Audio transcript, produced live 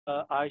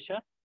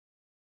Aisha?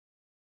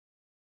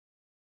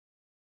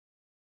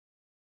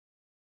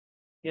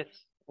 Yes.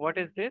 What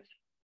is this?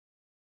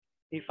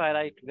 If I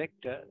write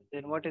vector,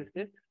 then what is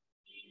this?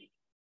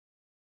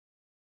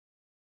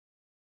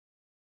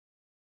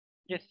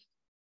 Yes.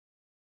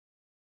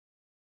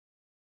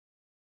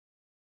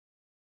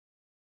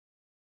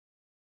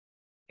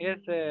 Yes,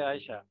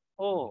 Aisha.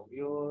 Oh,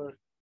 your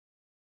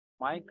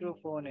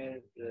microphone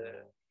is.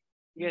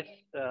 Yes,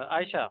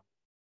 Aisha.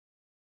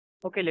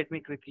 Okay, let me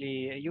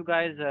quickly. You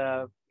guys,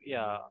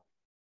 yeah,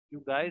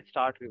 you guys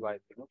start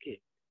revising. Okay.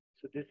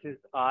 So this is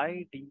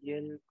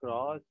IDL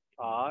cross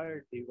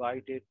R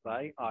divided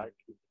by R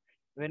cube.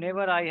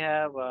 Whenever I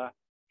have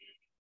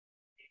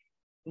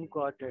who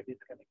got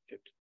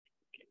disconnected.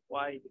 Okay.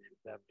 Why this is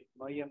happening?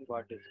 Mariam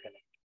got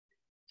disconnected.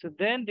 So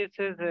then this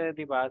is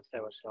the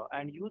Biot-Savart's law.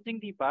 And using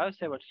the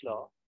Biot-Savart's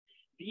law,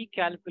 we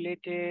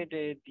calculated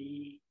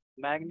the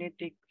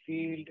magnetic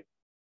field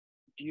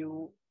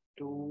due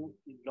to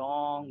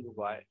long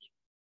wire.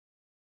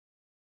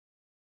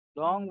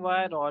 Long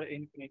wire or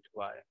infinite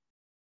wire,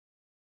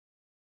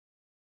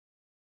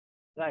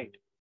 right?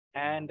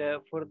 And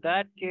for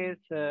that case,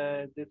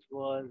 this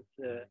was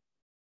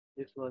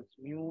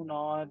mu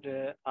naught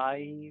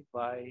I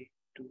by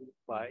 2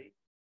 pi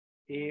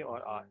a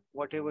or r,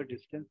 whatever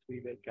distance we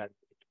were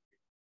calculating.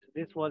 So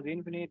this was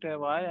infinite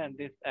wire, and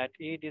this at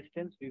a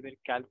distance we were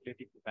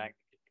calculating the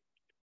magnetic,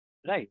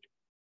 right?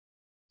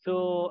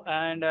 So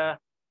and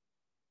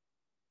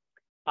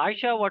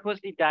Aisha, what was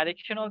the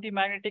direction of the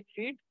magnetic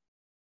field?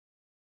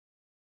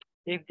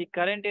 If the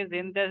current is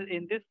in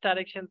this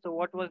direction, so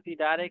what was the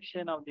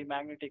direction of the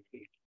magnetic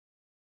field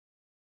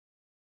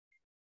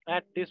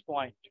at this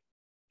point?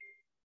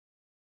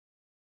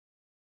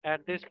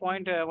 At this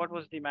point, what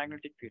was the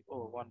magnetic field?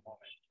 Oh, one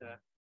moment.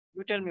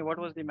 You tell me what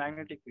was the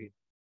magnetic field?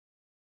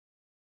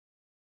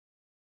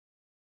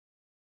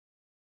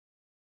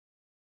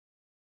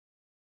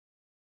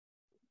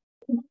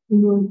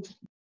 Inwards.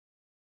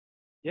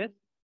 Yes,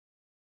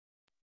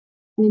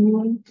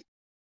 Inwards.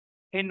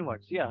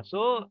 inwards. Yeah.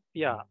 So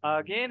yeah,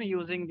 again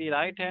using the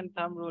right hand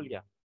thumb rule.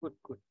 Yeah, good,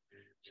 good.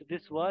 So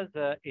this was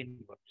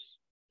inwards,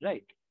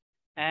 right?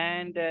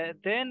 And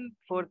then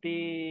for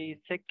the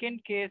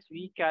second case,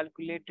 we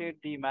calculated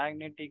the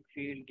magnetic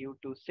field due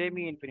to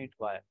semi-infinite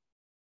wire,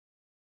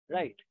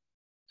 right?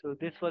 So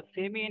this was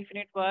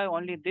semi-infinite wire.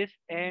 Only this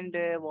end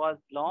was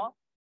long,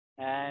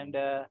 and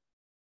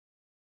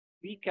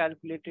we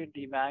calculated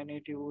the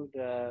magnitude,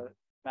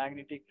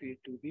 magnetic field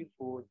to be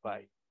 4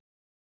 pi,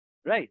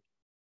 right?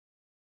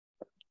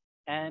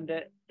 And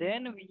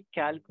then we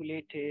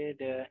calculated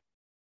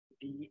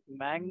the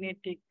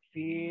magnetic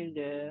field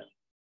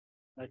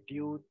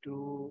due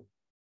to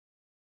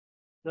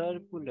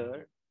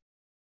circular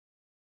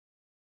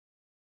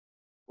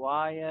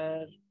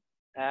wire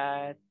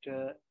at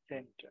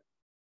center,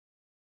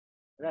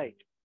 right?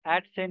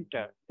 At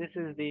center, this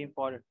is the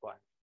important one.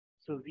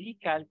 So we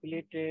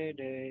calculated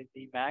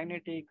the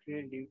magnetic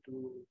field due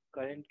to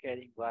current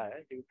carrying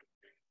wire due to,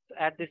 so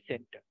at the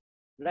center,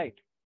 right?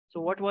 So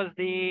what was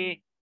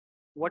the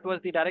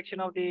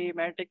direction of the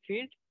magnetic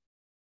field?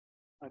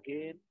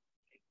 Again,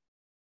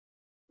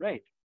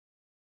 right?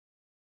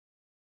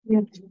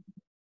 Yes.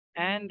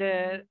 And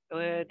the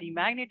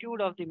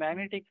magnitude of the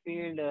magnetic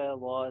field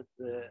was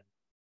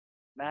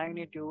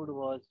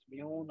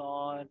mu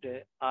naught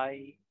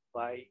I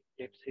by,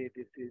 let's say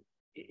this is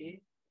A,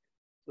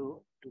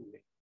 so 2A.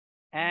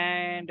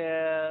 And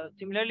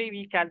similarly,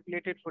 we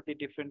calculated for the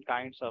different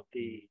kinds of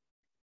the,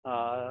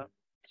 uh,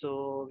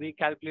 so we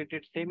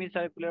calculated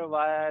semicircular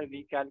wire,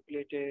 we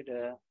calculated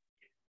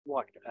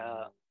what?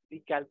 We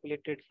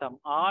calculated some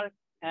arc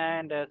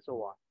and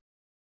so on.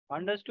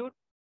 Understood?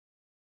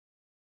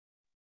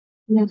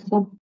 Yes,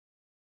 sir.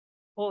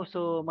 Oh,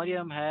 so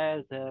Mariam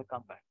has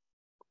come back.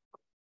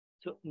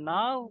 So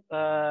now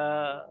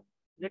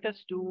let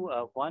us do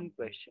one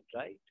question,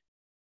 right?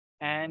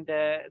 And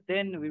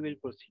then we will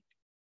proceed.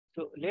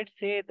 So let's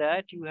say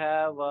that you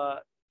have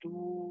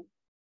two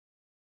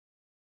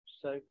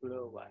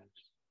circular wires,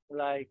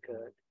 like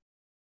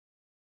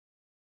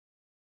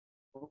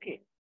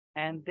okay,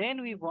 and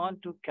then we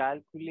want to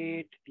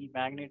calculate the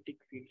magnetic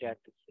field at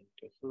the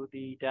center. So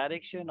the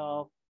direction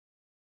of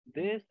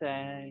this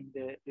and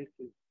this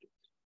is this.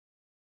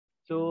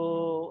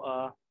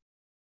 So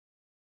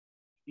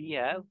we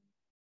have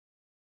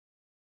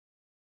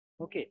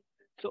okay.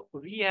 So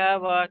we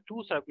have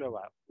two circular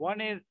wire.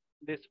 One is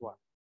this one,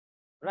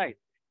 right?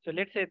 So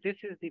let's say this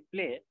is the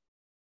plane,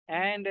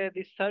 and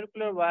the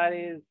circular wire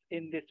is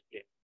in this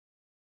plane,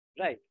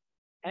 right?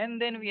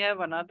 And then we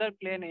have another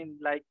plane in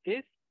like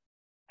this,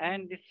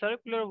 and the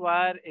circular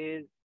wire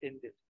is in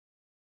this.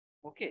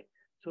 Okay.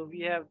 So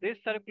we have this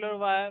circular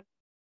wire,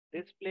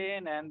 this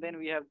plane, and then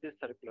we have this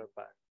circular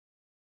wire,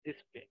 this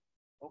plane.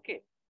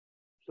 Okay.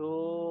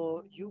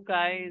 So you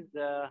guys,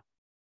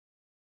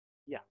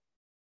 yeah,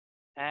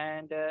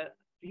 and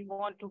we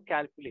want to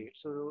calculate.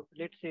 So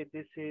let's say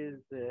this is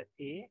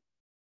A,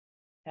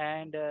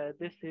 and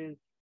this is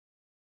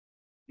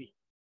B.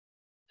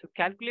 So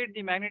calculate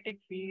the magnetic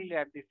field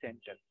at the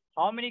center.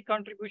 How many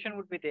contribution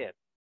would be there?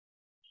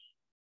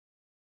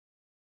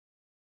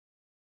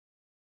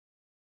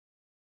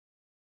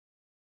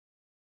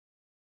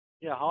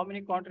 Yeah, how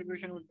many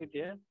contribution would be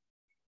there?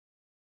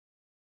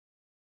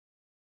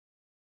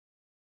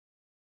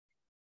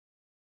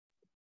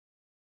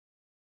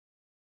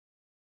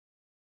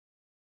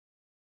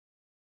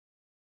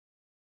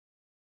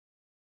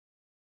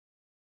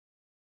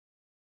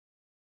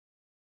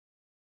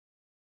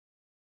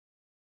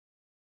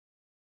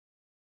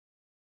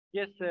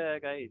 Yes,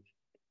 guys.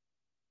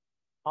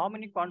 How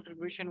many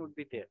contribution would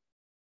be there?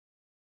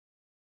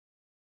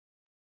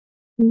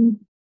 Mm.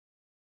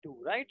 Two,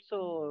 right?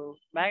 So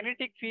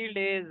magnetic field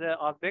is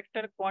a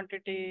vector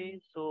quantity.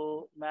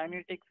 So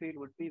magnetic field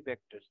would be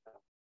vectors,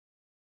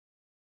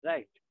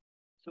 right?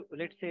 So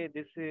let's say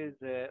this is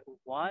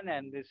one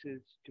and this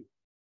is two.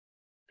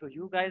 So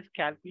you guys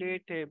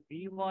calculate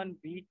B1,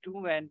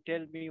 B2 and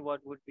tell me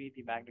what would be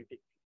the magnetic.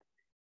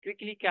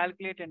 Quickly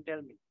calculate and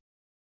tell me.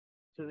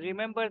 So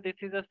remember this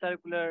is a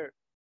circular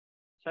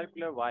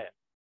wire,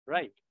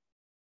 right?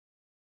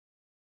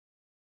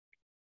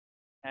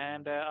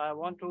 And I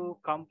want to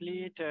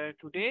complete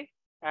today,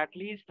 at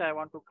least I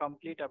want to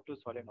complete up to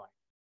solenoid.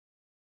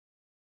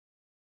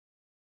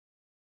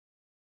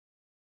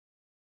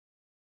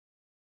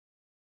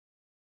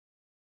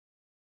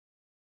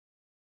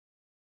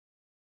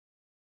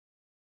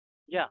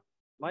 Yeah,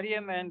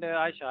 Mariam and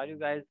Aisha, you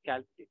guys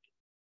calculate.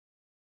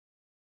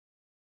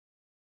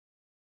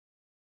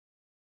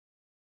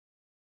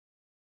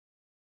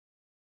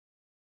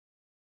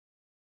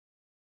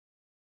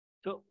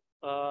 So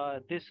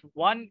this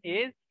one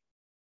is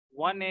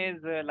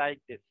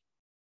like this.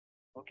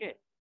 Okay,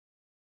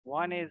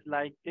 one is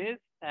like this,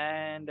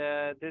 and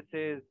this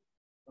is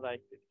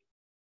like this.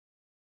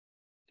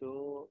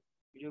 So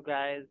you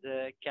guys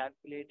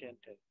calculate and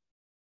tell.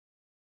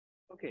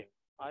 Okay,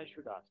 I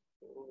should ask.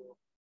 So,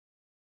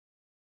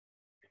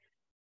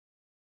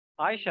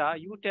 Aisha,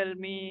 you tell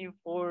me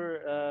for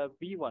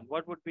B1,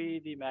 what would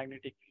be the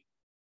magnetic field?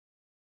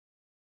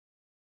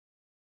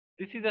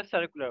 This is a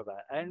circular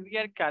wire, and we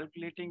are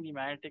calculating the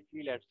magnetic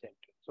field at center.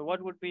 So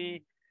what would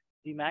be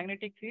the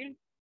magnetic field?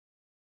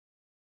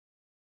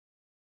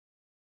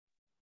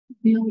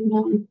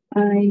 mu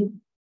I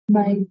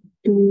by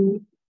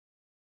 2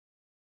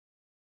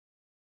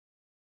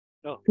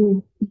 No,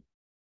 2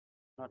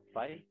 not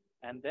pi.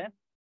 And then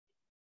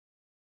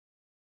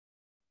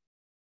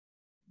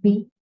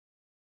B.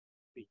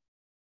 B.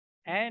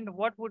 And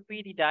what would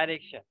be the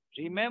direction?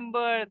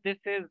 Remember, this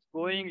is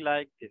going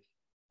like this.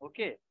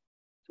 Okay.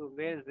 So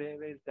where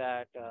is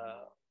that?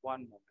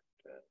 One moment.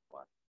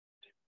 One.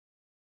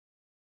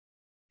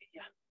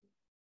 Yeah.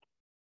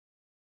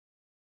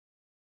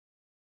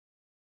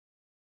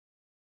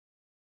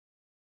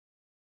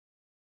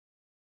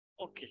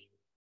 Okay.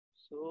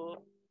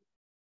 So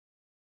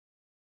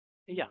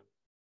yeah.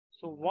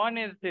 So one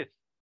is this.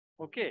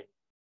 Okay.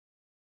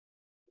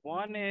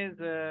 One is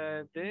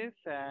this,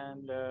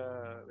 and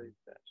where is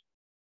that?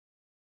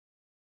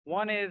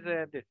 One is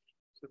this.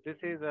 So this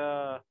is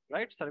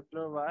right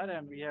circular wire,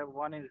 and we have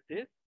one is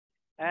this,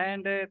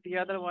 and the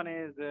other one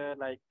is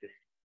like this.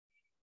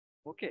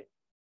 Okay.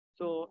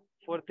 So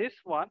for this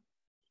one,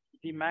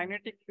 the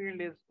magnetic field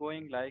is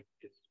going like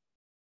this,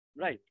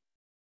 right?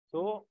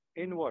 So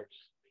inwards,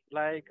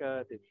 like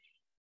this.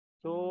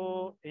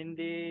 So in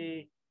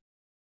the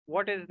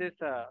what is this?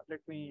 Let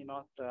me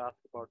not ask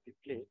about the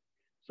plate.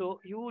 So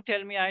you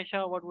tell me,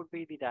 Aisha, what would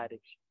be the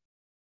direction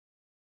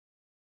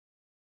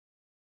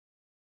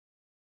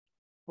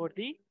for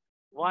the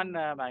one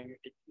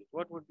magnetic field?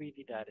 What would be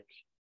the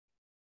direction?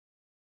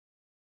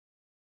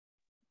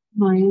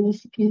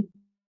 Minus K.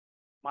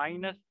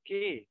 Minus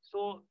K.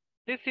 So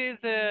this is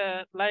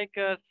like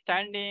a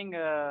standing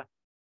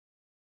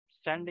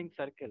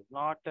circle,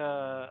 not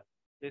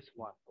this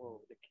one.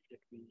 Oh, let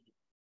me.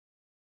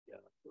 Yeah.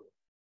 So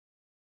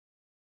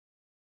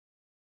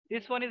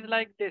this one is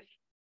like this,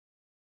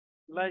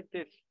 like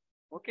this.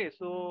 Okay.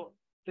 So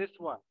this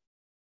one,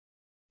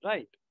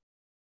 right?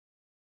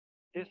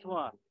 This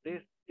one.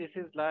 This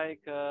is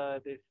like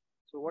this.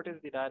 So what is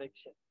the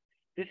direction?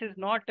 This is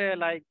not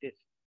like this.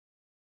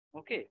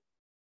 Okay.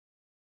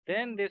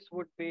 Then this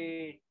would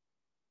be.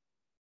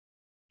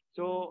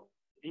 So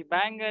the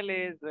bangle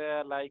is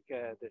like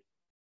this.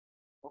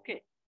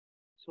 Okay.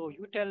 So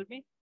you tell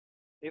me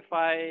if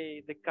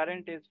the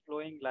current is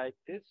flowing like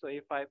this. So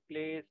if I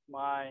place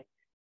my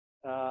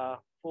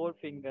four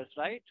fingers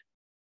right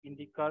in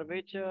the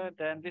curvature,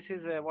 then this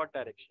is what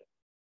direction?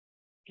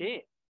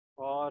 K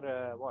or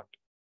what?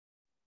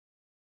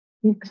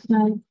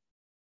 XI.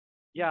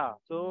 Yeah.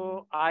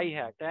 So I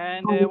hat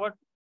and what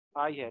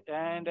I hat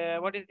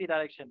and what is the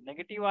direction?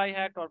 Negative I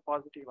hat or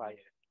positive I hat?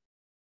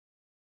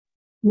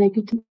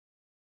 Negative.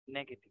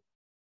 Negative.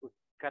 Good.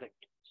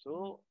 Correct.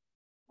 So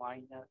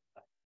minus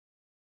I.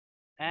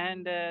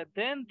 And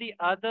then the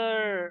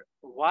other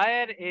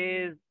wire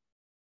is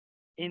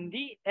in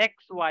the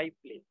XY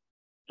plane,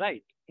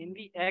 right? In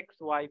the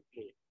XY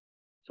plane.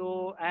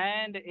 So,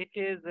 and it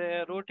is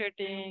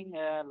rotating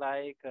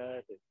like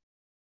this.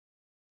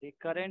 The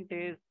current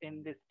is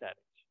in this direction.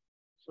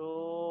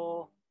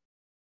 So,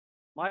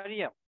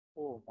 Mariam.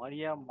 Oh,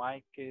 Mariam,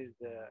 mic is.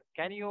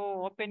 Can you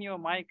open your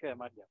mic,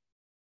 Mariam?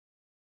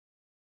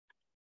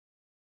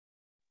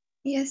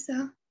 Yes,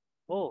 sir.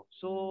 Oh,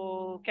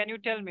 so can you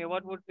tell me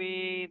what would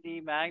be the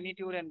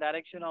magnitude and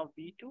direction of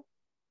V2?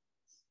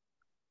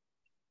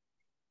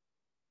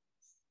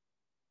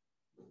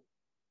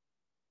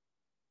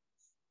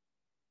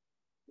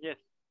 Yes.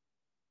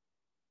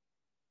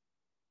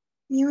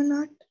 Mu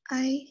naught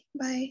I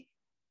by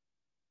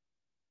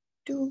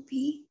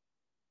 2B,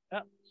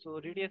 So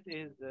radius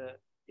is A.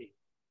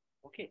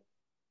 Okay.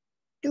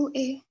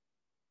 2A,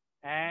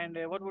 And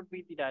what would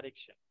be the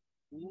direction?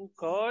 You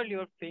curl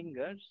your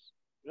fingers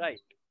right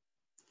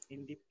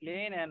in the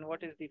plane, and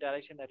what is the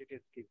direction that it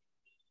is given?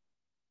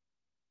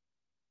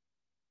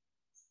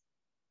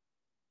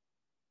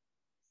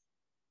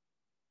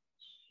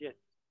 Yes,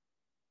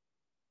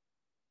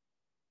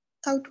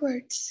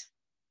 outwards.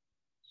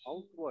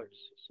 outwards.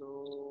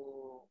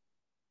 So,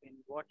 in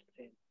what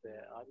sense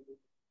are you?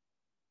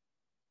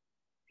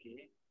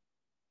 Okay.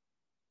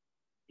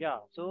 Yeah.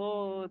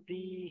 So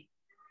the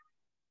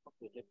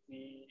okay. Let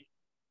me.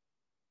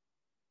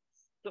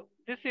 So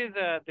this is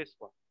this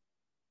one,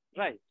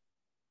 right?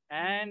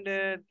 And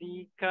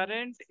the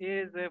current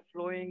is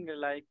flowing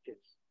like this.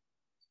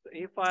 So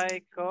if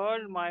I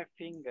curl my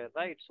finger,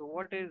 right? So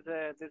what is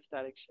this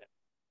direction?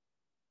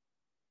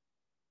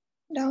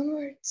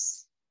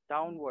 Downwards.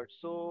 Downward.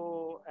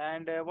 So,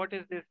 and what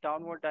is this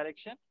downward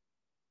direction?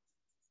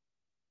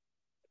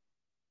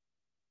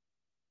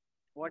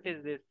 What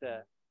is this?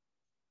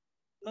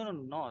 No, no,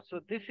 no. So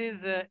this is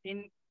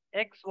in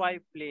XY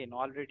plane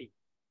already,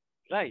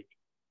 right?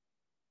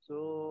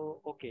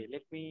 So, okay,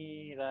 let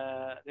me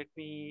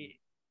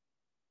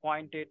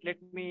point it. Let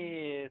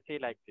me say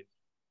like this.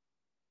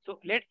 So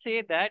let's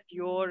say that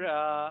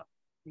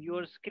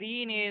your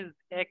screen is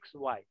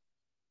XY.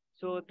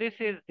 So this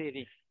is the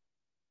ring,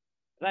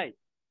 right?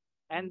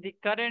 And the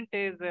current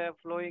is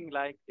flowing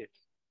like this.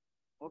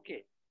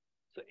 Okay.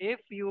 So if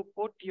you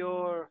put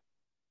your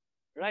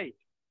right,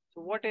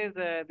 so what is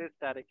this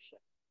direction?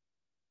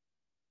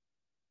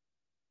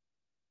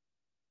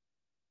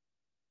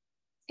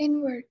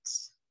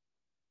 Inwards.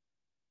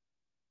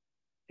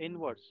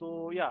 Inward.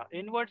 So yeah,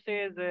 inward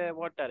says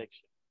what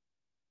direction?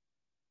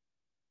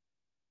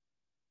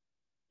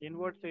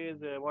 Inward says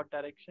what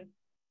direction?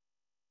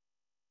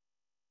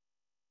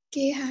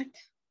 K hat.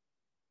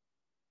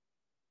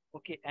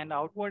 Okay, and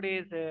outward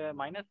is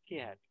minus k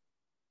hat.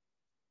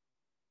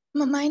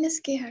 Minus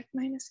K hat.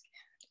 Minus K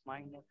hat.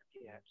 Minus k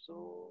hat.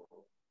 So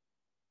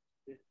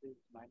this is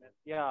minus.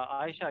 Yeah,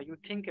 Aisha, you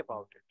think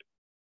about it.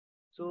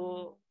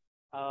 So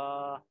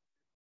uh,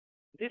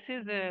 this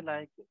is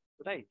like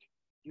right.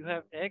 You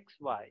have x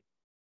y,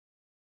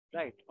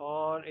 right?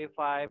 Or if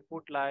I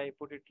put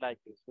it like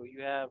this, so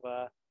you have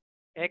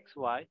x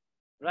y,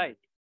 right?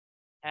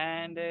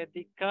 And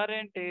the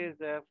current is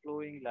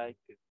flowing like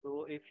this.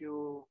 So if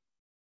you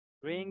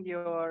bring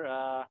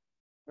your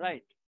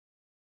right,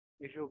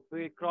 if you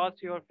cross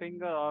your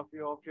finger or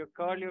if you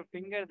curl your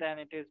finger, then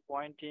it is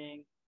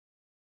pointing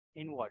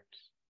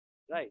inwards,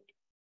 right?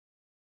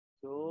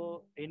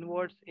 So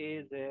inwards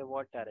is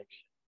what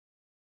direction?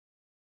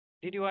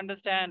 Did you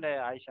understand,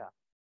 Aisha?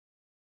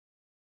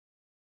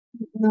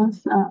 No,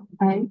 sir.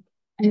 I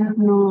have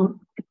no.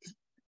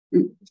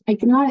 I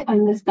cannot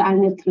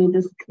understand it through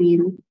the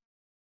screen.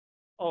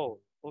 Oh,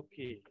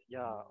 okay,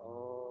 yeah.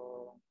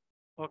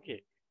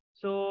 Okay.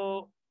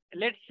 So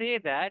let's say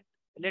that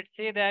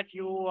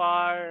you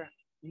are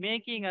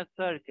making a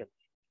circle,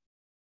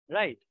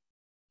 right?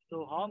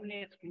 So how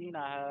many screen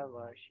I have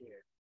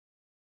shared?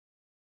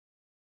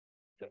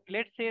 So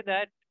let's say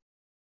that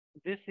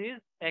this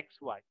is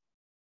XY.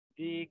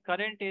 The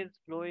current is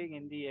flowing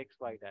in the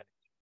XY direction,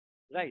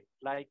 right?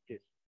 Like this.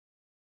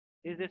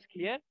 Is this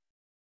clear?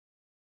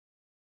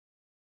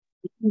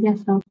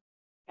 Yes, sir.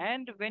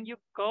 And when you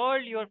curl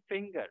your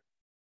finger,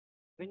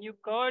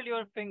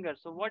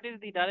 so what is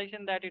the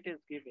direction that it is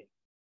giving?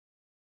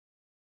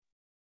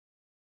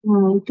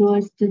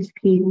 Towards the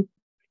screen.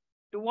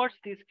 Towards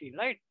the screen,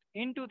 right?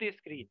 Into the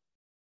screen.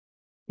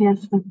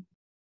 Yes, sir.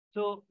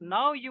 So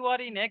now you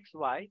are in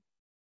XY,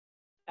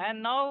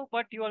 and now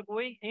but you are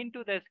going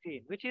into the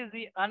screen, which is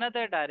the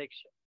another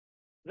direction,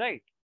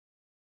 right?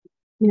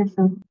 Yes,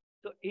 sir.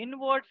 So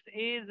inwards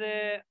is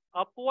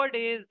upward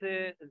is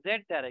Z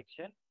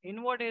direction.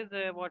 Inward is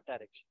what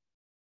direction?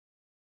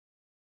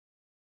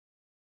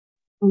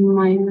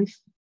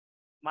 Minus.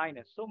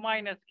 Minus. So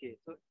minus K.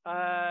 So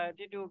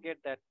did you get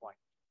that point?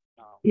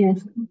 Now,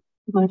 Yes,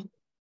 but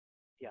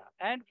yeah.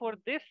 And for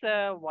this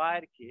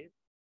wire case,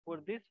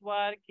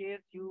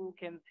 you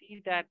can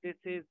see that this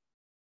is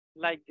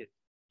like this,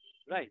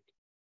 right?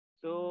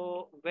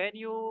 So when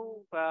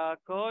you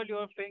curl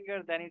your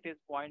finger, then it is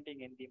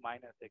pointing in the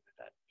minus X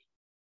direction.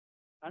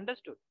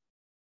 Understood?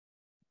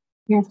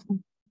 yes, sir.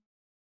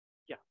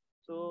 Yeah.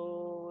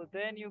 So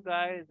then you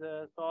guys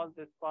solve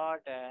this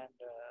part and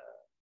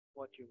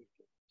what you will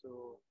do.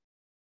 So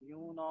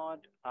mu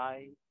naught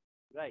I,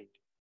 right?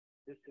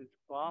 This is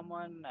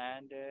common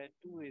and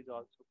 2 is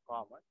also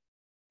common.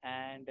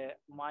 and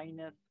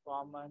minus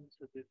common.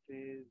 So this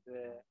is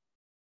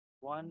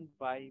 1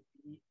 by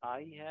b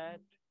I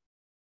hat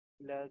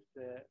plus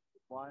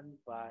 1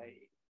 by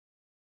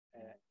a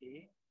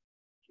k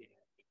hat.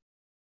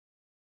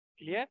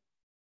 Clear?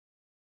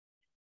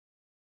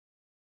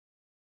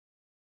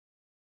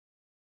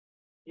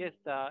 Yes,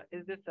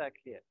 is this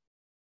clear?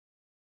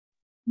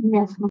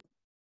 Yes, sir.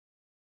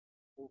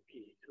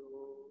 Okay, so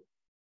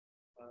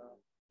uh,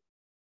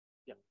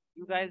 yeah,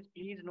 you guys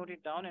please note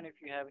it down, and if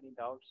you have any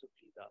doubts, so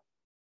please ask.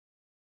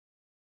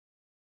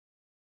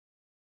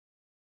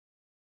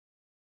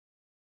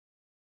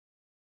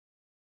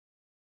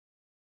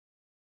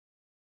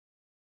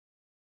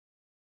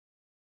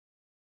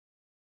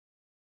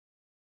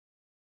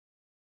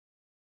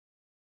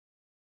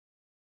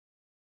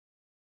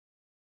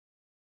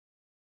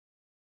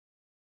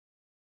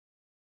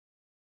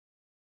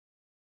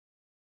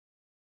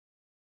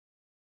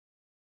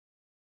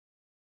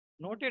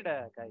 Noted,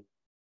 guys.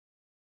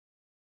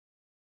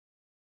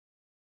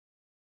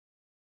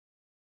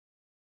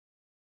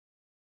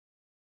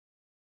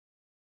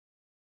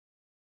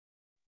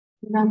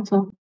 Done,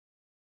 sir.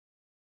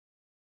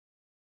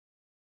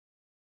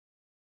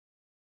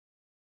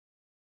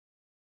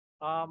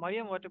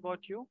 Mariam, what about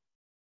you?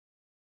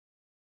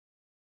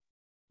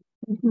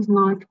 It is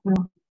not here.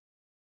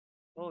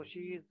 Oh, she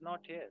is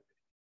not here.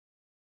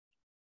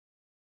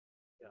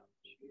 Yeah,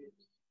 she is.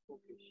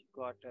 Okay, she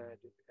got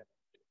disconnected.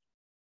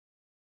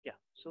 Yeah,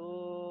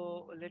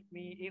 so let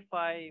me, if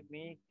I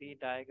make the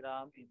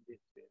diagram in this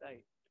way,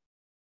 right,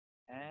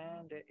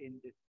 and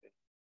in this way.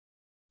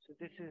 So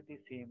this is the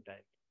same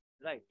diagram,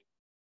 right?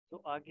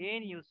 So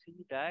again, you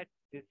see that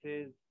this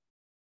is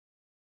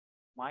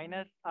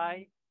minus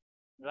I,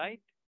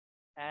 right?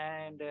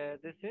 And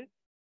this is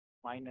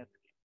minus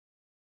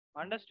K.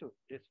 Understood?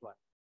 This one.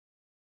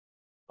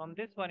 From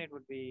this one, it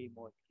would be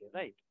more clear,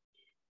 right?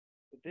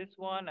 So this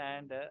one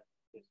and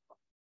this one.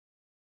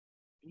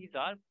 These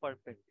are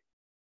perfect.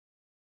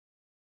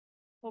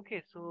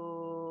 Okay,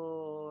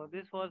 so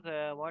this was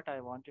what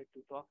I wanted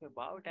to talk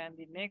about, and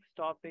the next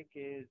topic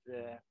is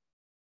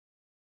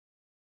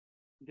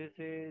this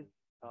is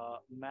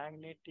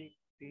magnetic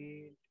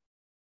field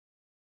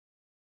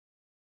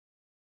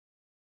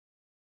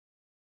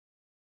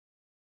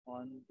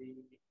on the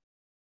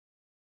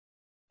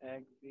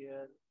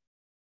axial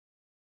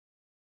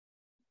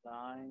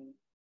line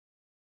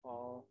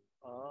of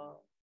a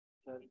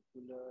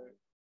circular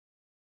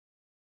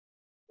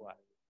wire.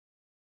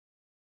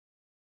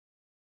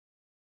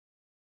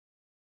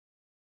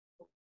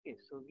 Okay,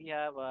 so we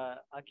have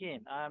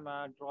again, I'm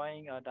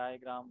drawing a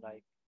diagram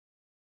like,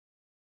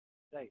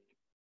 right.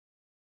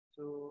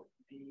 So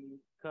the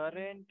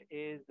current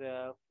is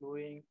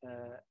flowing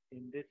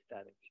in this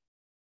direction,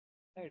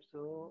 right?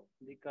 So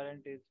the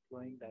current is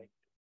flowing like,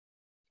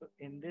 so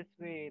in this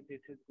way,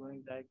 this is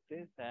going like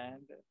this,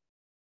 and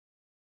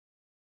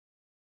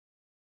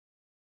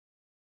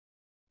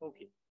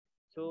okay.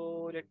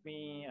 So let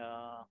me,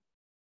 yeah.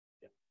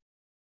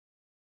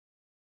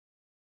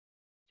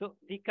 So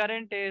the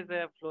current is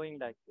flowing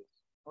like this.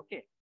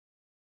 Okay.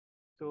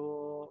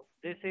 So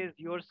this is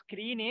your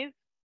screen is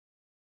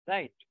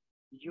right.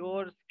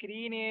 Your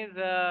screen is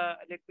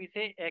let me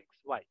say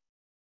XY.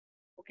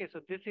 Okay. So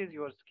this is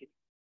your screen,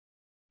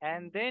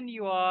 and then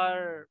you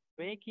are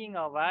making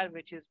a wire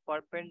which is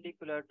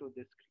perpendicular to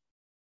this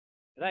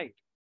screen, right?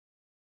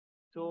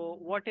 So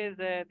what is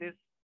this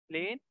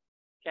plane?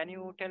 Can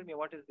you tell me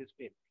what is this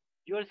plane?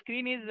 Your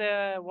screen is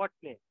what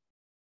plane?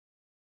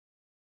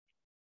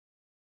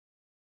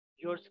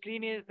 Your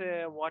screen is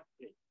what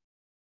plane?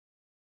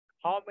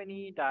 How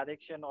many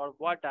direction or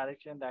what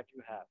direction that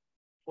you have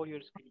for your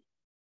screen?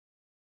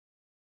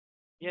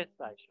 Yes,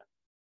 Aisha.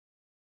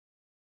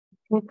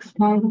 Next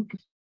slide.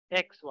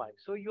 XY.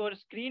 So your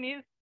screen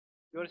is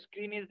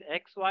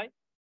XY.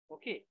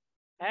 Okay.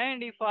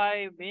 And if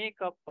I make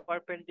a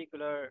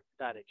perpendicular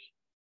direction,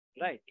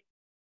 right?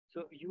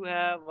 So you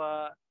have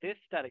this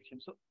direction.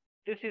 So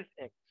this is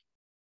X.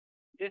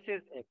 This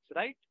is X,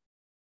 right?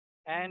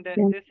 And Yes,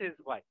 this is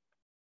Y,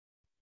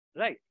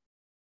 right?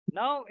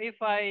 Now, if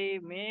I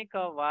make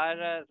a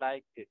wire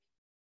like this,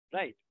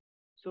 right?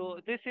 So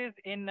this is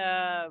in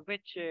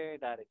which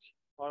direction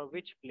or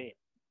which plane?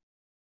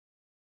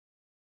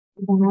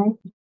 right.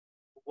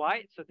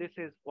 Y. So this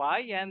is Y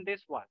and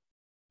this one,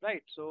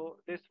 right? So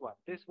this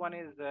one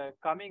is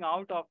coming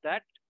out of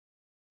that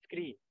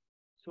screen.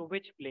 So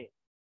which plane?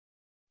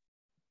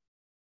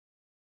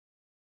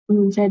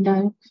 Z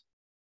direction.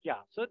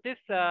 Yeah. So this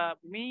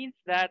means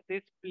that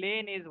this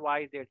plane is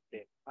YZ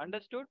plane.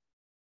 Understood?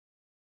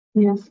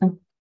 Yes, sir.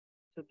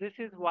 So this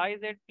is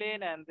YZ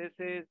plane and this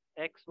is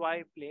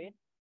XY plane.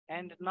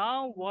 And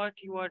now what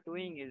you are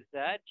doing is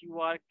that you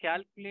are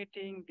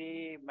calculating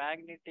the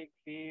magnetic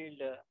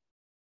field.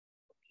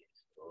 Okay,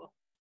 so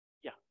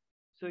yeah.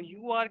 So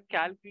you are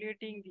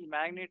calculating the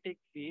magnetic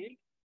field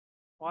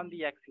on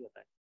the axial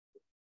line.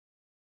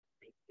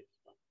 This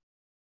one.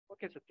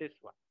 Okay, so this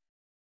one.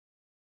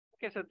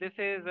 Okay, so this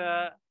is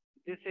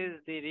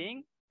the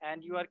ring,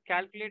 and you are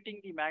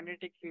calculating the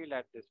magnetic field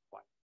at this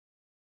point.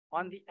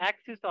 on the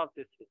axis of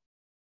this thing.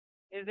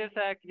 Is this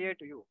clear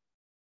to you?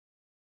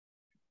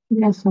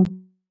 Yes, sir.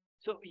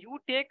 So you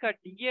take a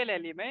DL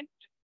element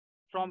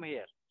from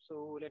here.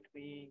 So let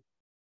me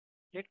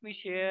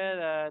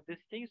share this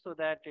thing so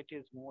that it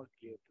is more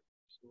clear.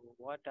 So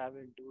what I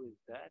will do is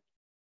that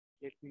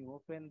let me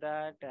open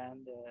that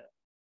and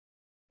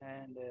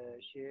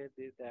share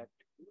this that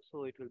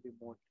so it will be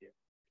more clear.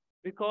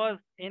 Because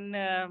in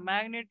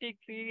magnetic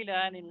field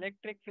and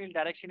electric field,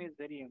 direction is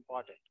very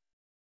important.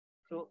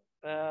 So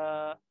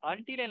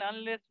until and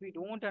unless we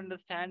don't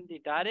understand the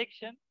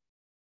direction,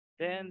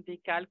 then the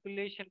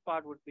calculation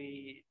part would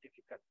be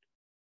difficult.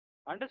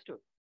 Understood?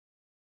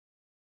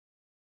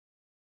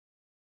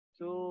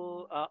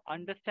 So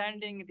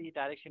understanding the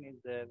direction is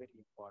very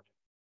important.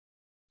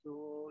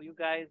 So you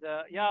guys,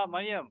 yeah,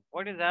 Mariam,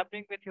 what is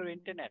happening with your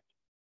internet?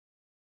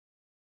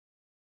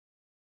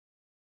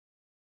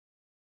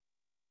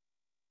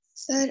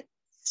 Sir,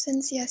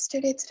 since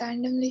yesterday it's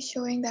randomly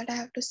showing that I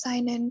have to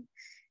sign in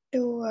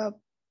to,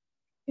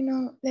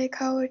 like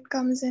how it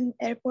comes in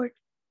airport,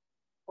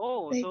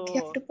 Oh, like you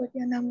have so to put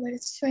your number.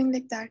 It's showing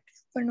like that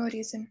for no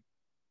reason.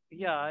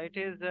 yeah, it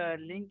is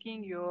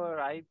linking your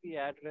IP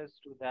address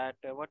to that,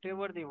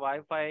 whatever the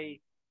Wi-Fi.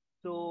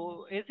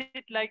 So is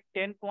it like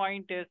 10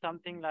 point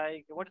something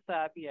like, what's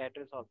the IP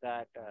address of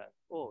that?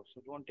 Oh,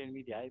 so don't tell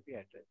me the IP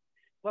address.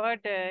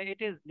 But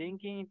it is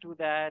linking to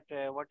that,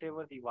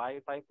 whatever the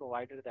Wi-Fi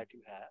provider that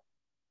you have.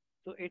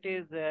 So it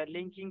is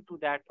linking to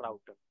that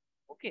router.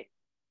 Okay.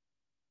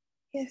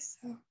 Yes,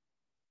 sir.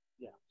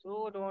 Yeah.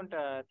 So don't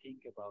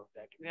think about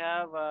that. You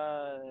have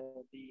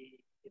the,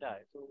 yeah,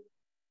 so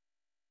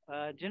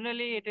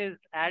generally, it is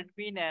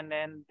admin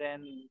and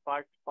then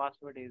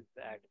password is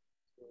add.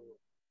 So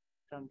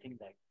something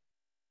like.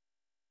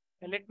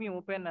 And let me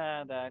open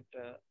that.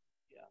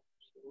 Yeah.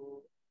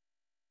 So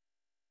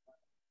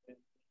let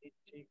me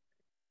take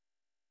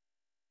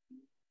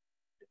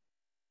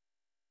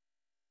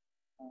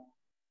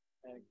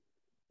like,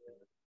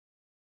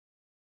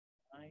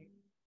 I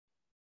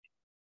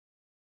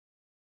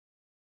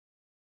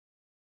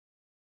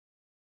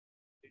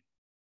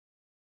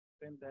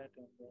open that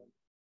and then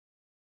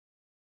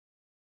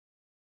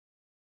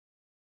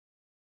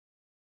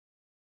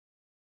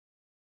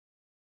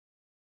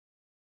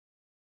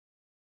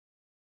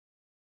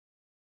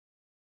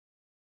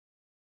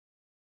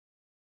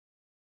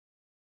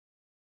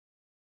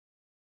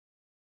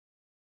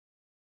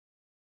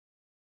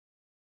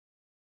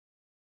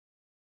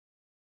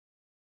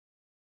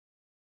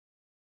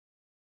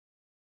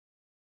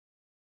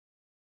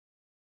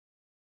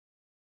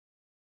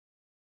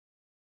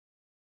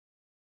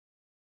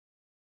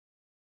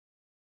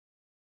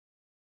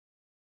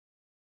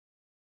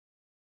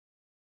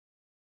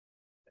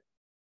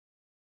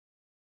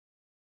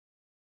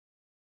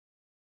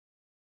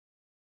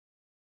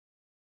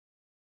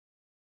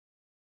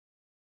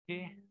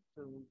okay.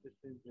 So this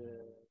is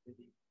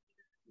very.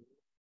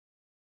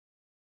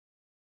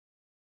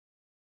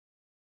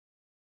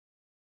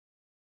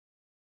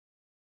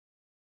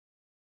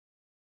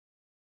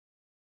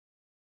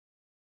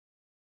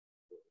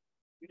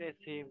 Did I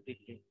save the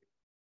link?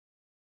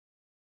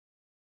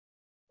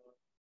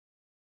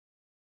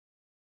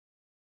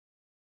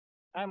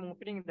 I'm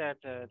opening that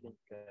link,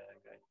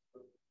 guys. So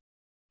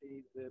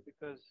please,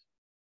 because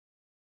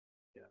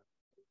yeah,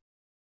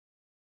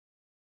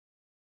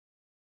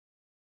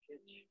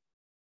 sketch.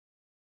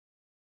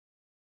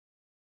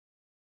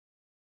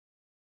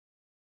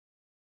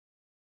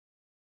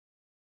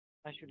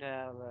 I should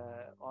have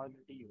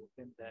already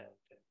opened that,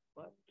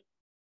 but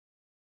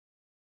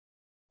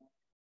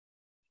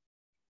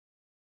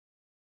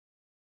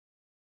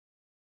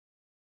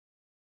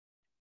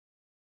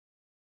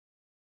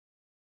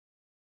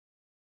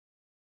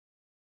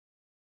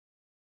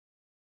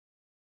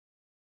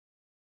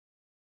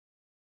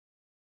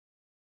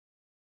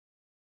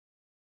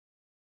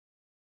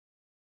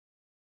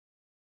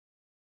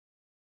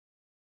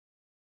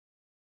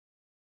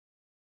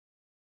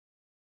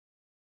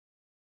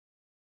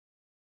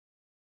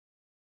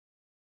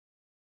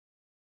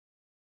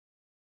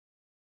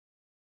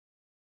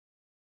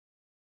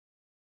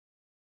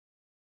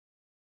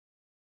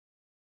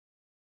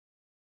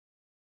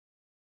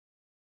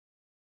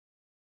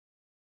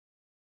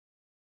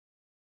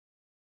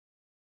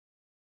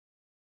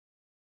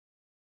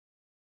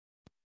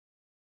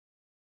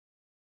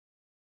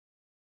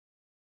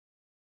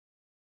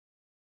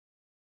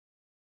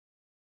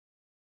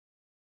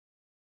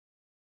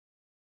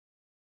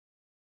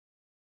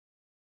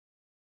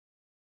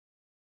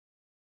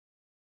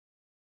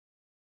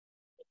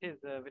it is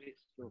very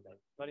slow, guys.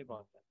 Sorry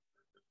about that.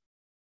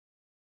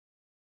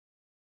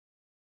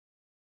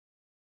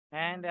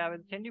 And I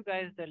will send you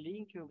guys the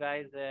link. You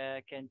guys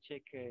can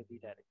check the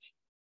direction.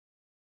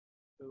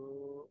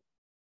 So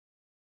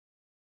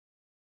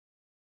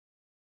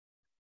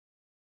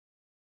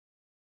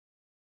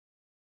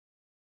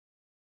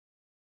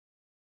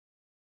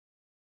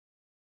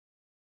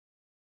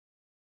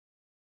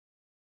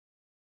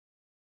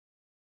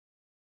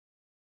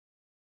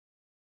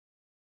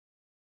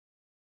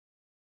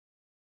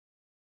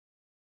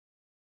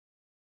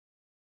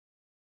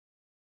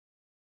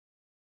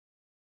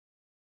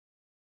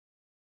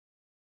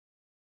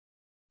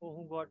Oh,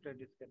 who got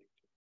disconnected?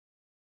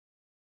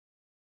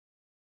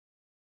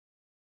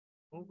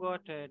 Who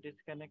got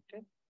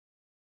disconnected?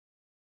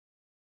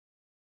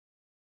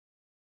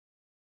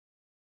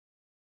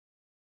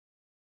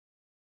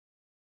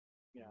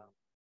 Yeah,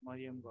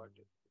 Mariam got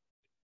it.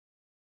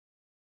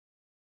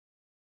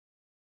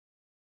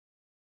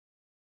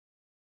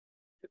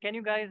 So can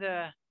you guys?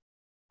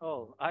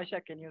 Oh,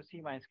 Aisha, can you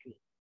see my screen?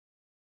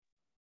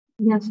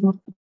 Yes, sir.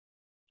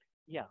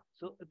 Yeah.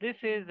 So this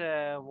is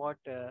what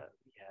we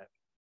have.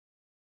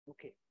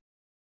 Okay.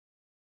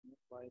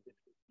 Why this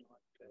is not?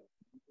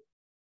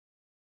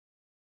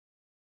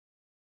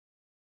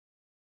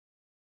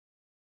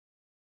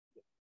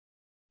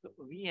 So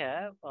we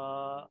have.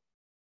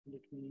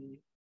 Let me.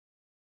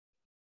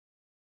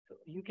 So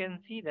you can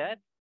see that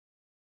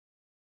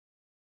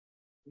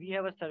we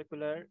have a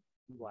circular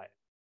wire,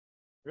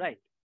 right?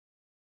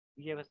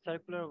 We have a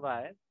circular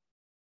wire,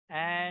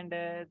 and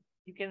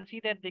you can see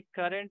that the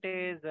current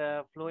is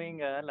flowing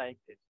like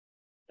this,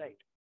 right?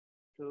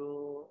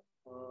 So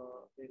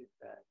where is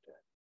that?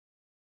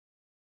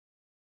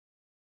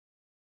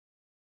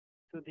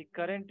 So the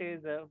current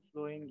is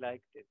flowing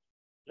like this,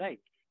 right?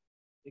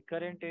 The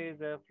current is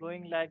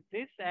flowing like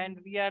this, and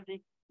we are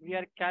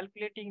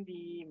calculating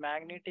the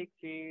magnetic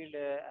field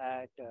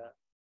at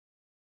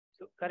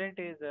so current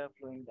is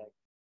flowing like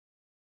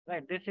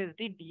right. This is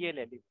the DL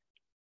element.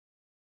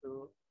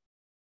 So,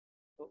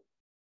 so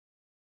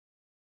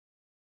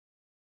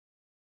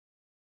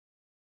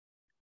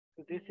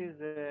this is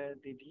the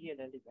DL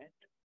element,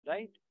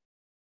 right?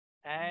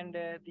 And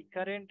the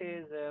current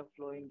is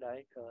flowing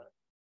like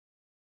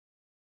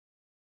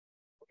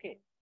okay,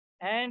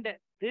 and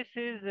this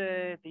is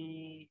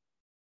the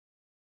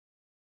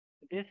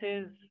this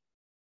is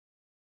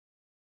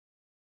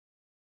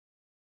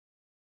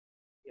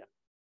yeah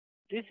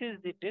this is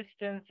the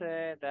distance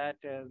that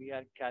we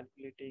are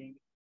calculating.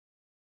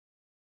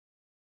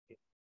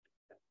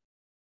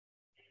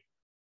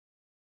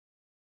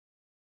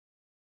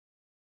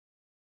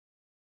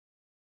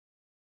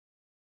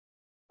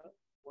 Uh,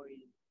 why-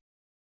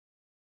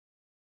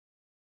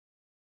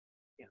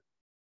 yeah,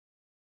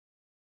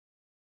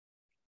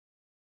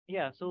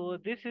 yeah. So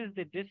this is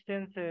the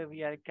distance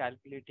we are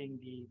calculating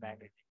the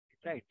magnetic,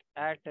 right?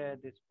 At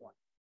this point,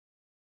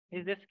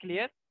 is this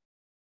clear?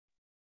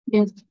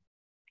 Yes.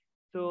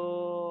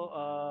 So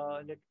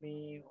let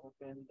me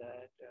open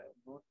that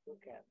notebook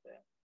and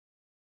then.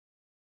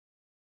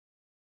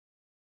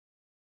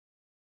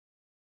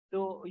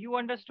 So you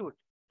understood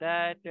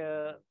that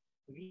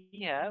we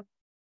have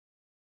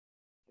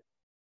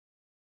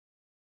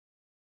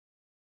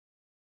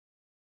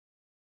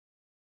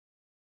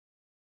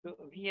so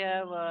we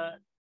have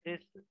this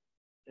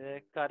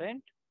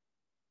current,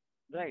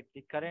 right?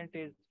 The current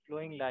is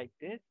flowing like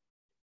this,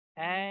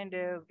 and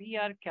we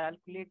are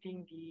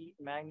calculating the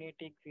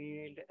magnetic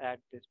field at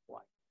this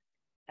point.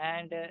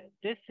 And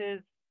this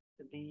is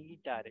the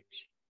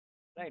direction,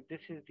 right?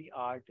 This is the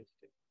R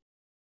distance,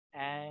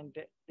 and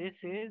this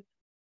is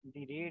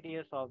the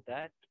radius of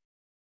that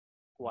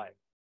coil.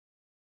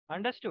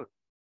 Understood?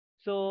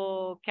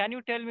 So can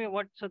you tell me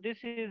what? So this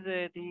is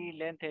the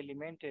length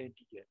element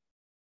here.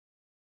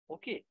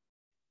 Okay,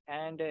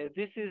 and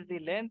this is the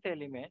length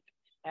element.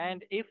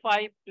 And if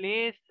I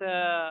place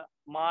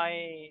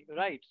my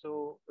right,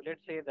 so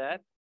let's say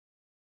that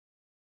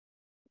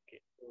okay,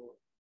 so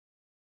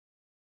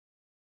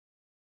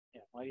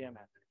yeah, Mariam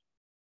has it.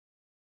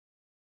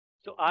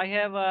 So I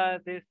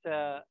have this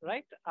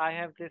right. I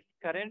have this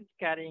current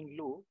carrying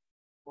loop.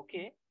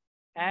 Okay,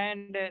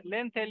 and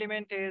length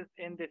element is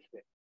in this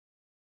way.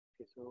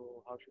 Okay,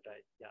 so how should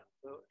I? Yeah,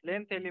 so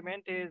length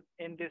element is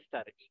in this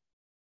direction.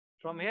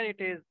 From here it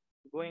is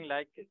going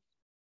like this.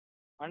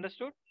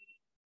 Understood?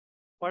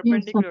 Yes, sir.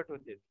 Perpendicular to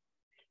this.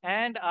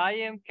 And I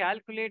am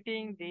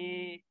calculating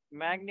the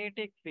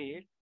magnetic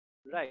field,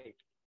 right?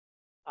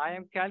 I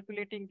am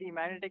calculating the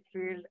magnetic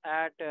field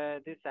at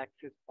this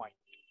axis point,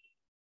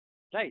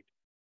 right?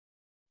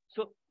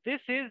 So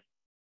this is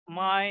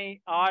my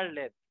R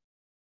length,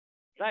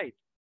 right?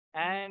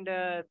 And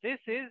this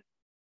is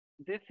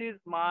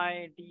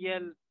my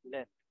DL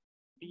length,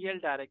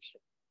 DL direction.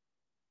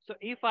 So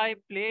if I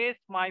place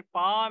my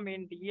palm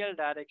in DL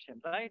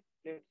direction, right?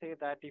 Let's say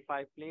that if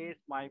I place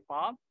my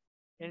palm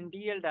in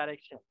DL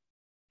direction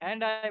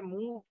and I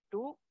move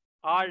to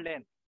R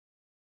length,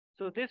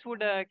 so this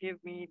would give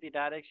me the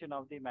direction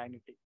of the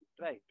magnetic field,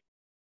 right?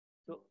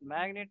 So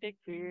magnetic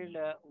field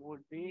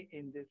would be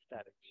in this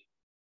direction.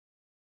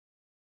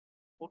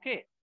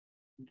 Okay,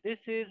 this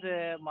is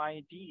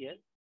my DL.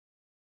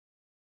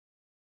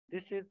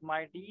 This is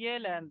my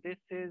DL and this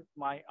is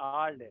my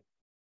R length.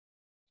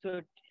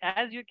 So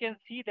as you can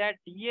see that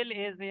DL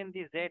is in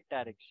the Z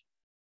direction.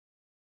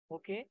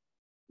 Okay,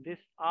 this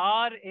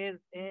R is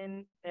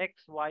in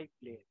XY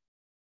plane.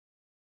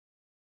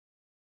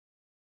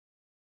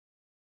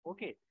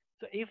 Okay,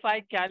 so if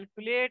I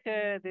calculate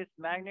this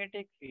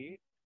magnetic field,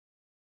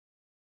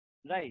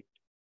 right,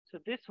 so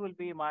this will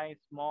be my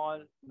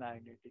small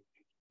magnetic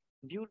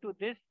field due to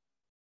this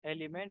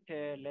element,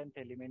 length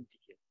element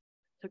here.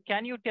 So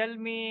can you tell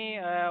me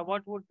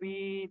what would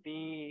be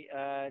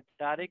the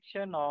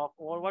direction of,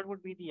 or what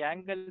would be the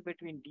angle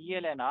between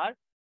DL and R?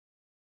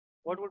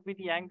 What would be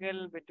the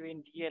angle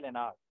between DL and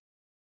R?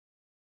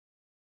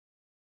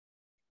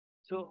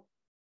 So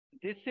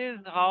this is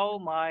how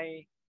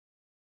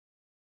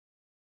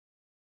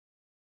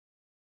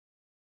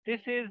this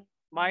is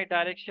my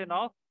direction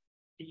of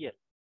DL,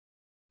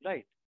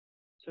 right?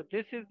 So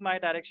this is my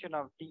direction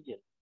of DL,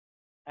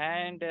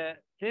 and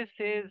this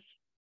is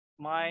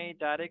my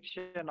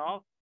direction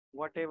of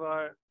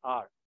whatever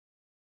R.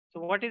 So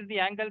what is the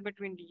angle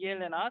between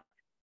DL and R?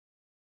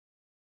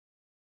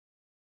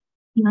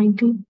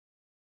 90.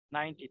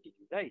 90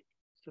 degree, right?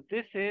 So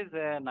this is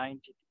 90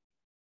 degree.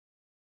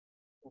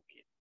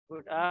 Okay,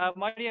 good.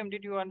 Mariam,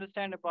 did you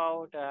understand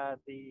about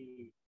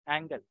the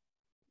angle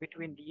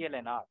between DL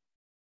and R?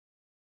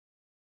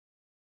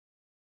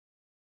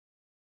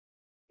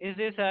 Is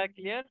this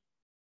clear,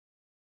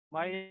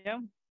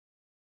 Mariam?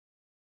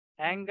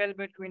 Angle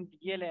between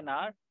DL and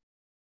R?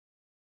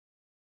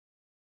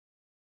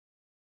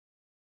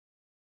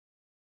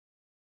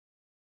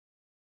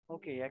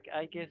 Okay,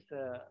 I guess,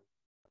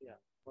 yeah,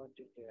 what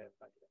did Mariam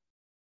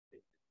say?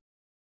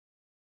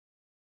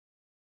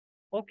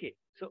 Okay,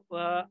 so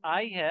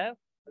I have,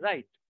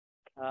 right,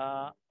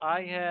 I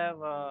have,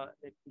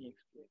 let me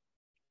explain.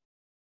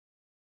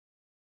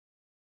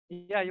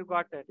 Yeah, you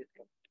got that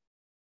disconnect.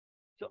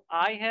 So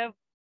I have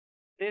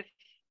this,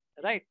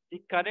 right,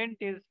 the current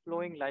is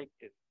flowing like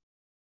this.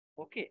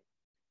 Okay,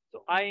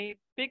 so I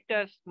picked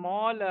a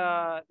small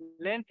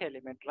length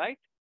element, right,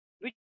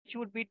 which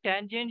would be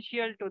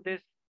tangential to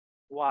this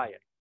wire,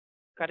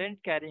 current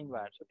carrying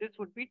wire. So this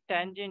would be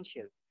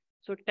tangential.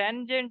 So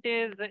tangent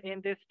is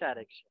in this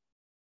direction.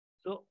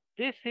 So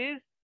this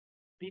is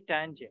the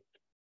tangent,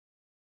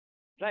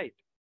 right?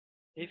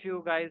 If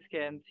you guys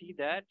can see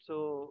that.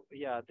 So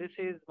yeah, this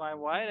is my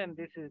wire and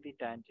this is the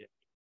tangent.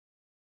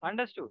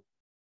 Understood?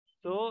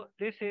 So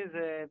this is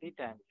the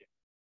tangent.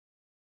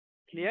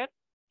 Clear?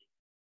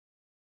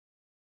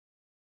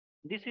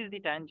 This is the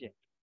tangent.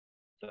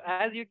 So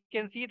as you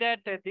can see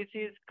that this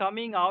is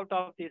coming out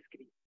of the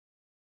screen,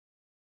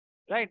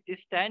 right? This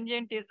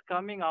tangent is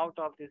coming out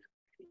of the screen.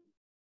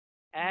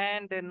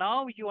 And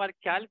now you are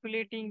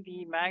calculating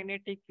the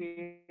magnetic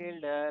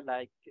field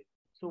like this.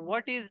 So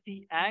what is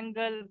the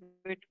angle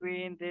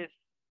between this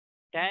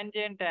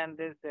tangent and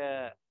this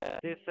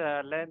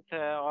length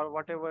or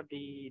whatever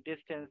the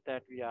distance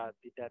that we have?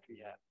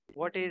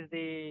 What is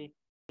the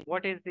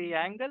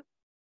angle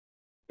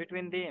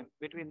between them?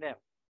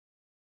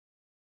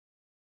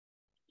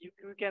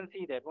 You can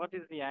see that. What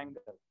is the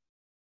angle?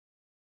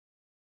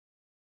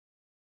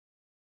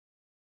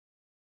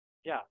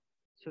 Yeah.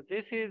 So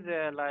this is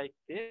like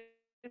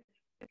this.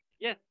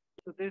 Yes.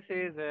 So this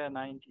is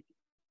 90,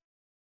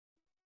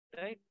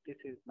 right? This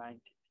is 90.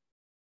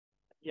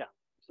 Yeah.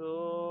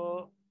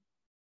 So,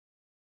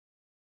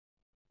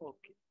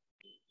 okay.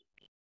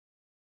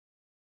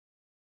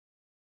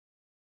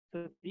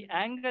 So the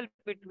angle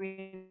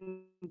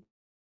between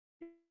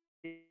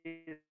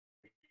this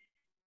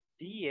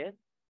DS,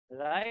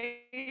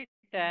 right?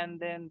 And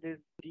then this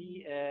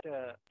D at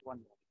one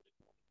more.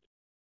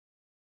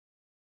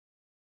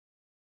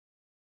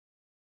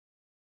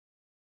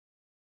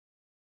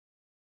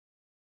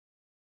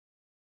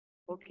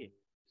 Okay.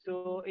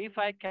 So if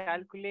I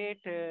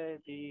calculate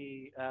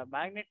the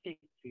magnetic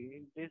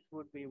field, this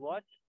would be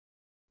what?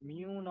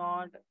 Mu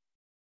naught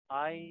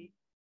I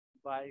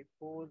by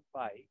 4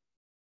 pi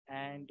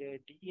and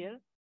dl,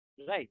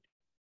 right,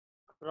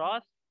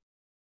 cross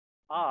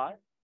r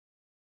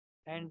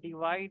and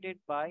divided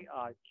by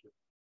r cube.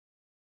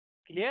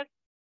 Clear?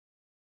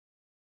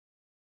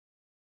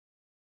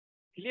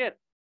 Clear?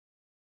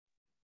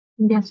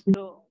 Yes, sir.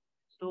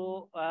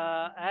 So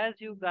as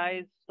you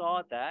guys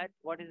saw that,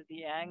 what is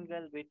the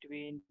angle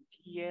between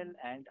TL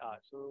and R?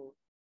 So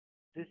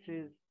this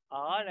is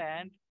R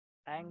and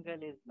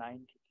angle is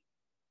 90,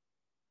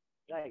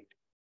 right?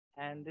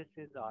 And this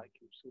is R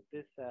cube. So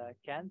this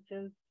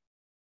cancels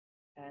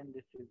and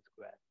this is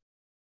square.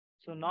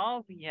 So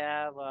now we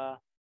have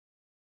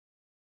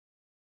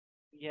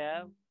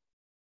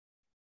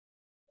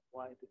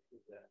why this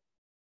is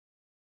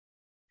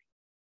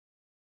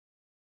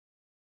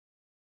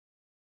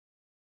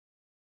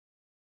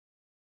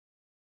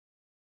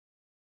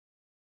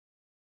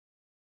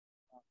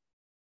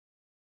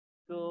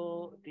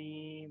so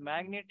the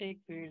magnetic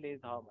field is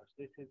how much?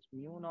 This is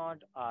mu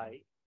naught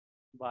I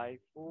by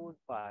 4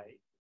 pi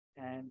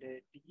and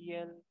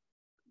dl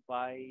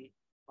by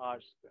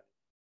r square.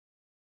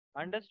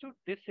 Understood?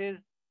 This is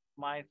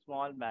my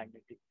small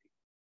magnetic field.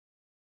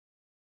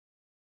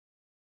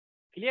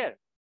 Clear?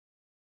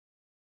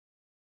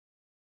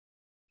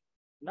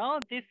 Now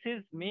this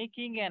is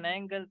making an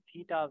angle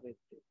theta with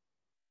this.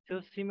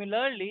 So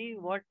similarly,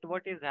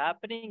 what is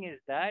happening is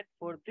that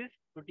for this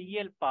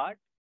dl part,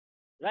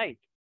 right,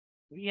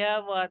 we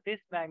have this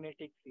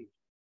magnetic field,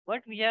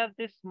 but we have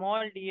this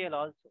small dl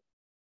also,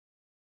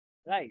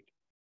 right?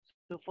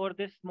 So for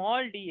this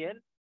small dl,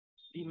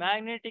 the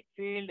magnetic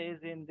field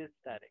is in this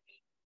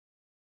direction.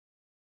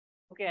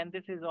 Okay, and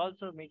this is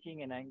also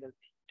making an angle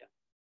theta,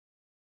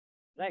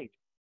 right?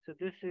 So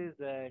this is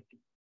D.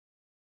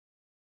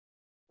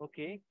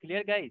 Okay,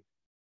 clear guys?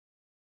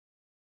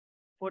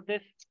 For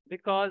this,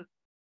 because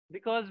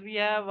we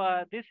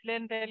have this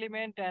length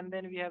element and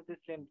then we have this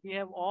length. We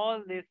have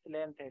all this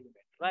length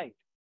element, right?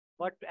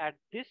 But at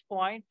this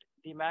point,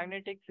 the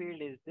magnetic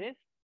field is this,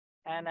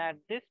 and at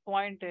this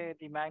point,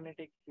 the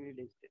magnetic field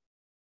is this.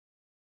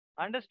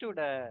 Understood,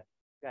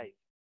 guys?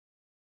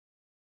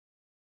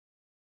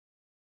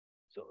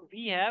 So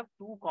we have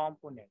two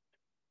components.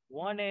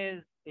 One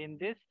is in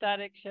this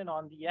direction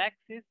on the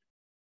axis,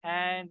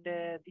 and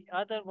the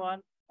other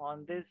one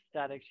on this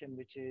direction,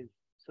 which is,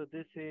 so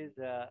this is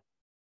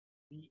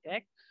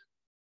Vx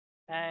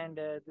and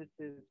this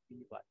is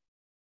Vy,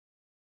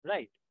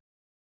 right?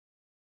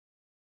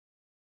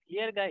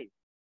 Clear, guys?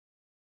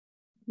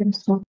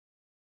 Yes, sir.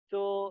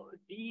 So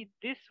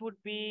this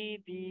would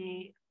be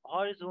the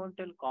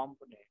horizontal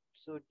component.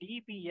 So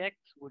dBx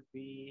would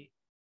be,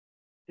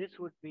 this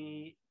would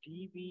be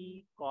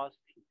dB cos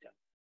theta,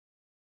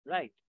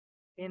 right?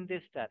 In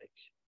this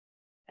direction.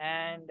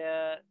 And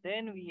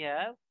then we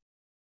have,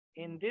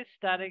 in this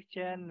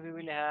direction, we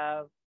will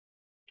have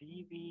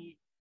dB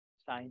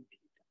sin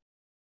theta.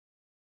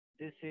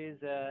 This is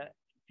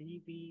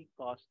dB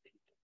cos theta.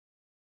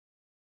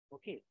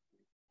 Okay.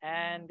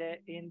 And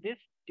in this,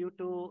 due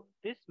to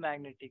this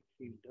magnetic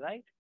field,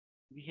 right,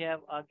 we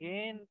have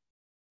again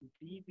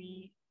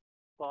dB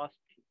cos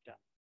theta.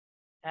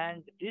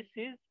 And this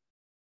is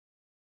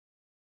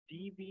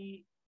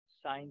dB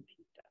sin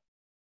theta.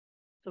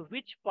 So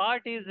which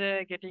part is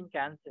getting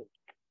cancelled?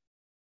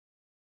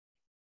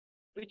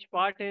 Which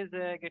part is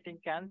getting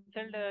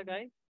cancelled,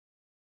 guys?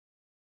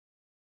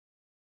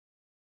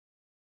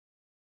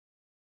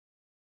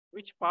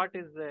 Which part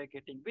is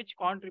which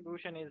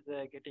contribution is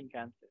getting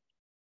cancelled?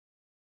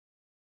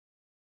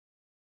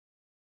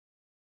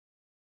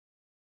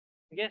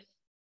 Yes.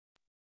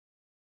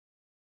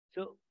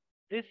 So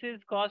this is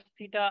cos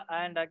theta,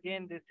 and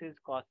again this is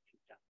cos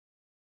theta.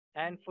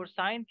 And for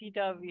sine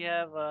theta, we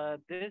have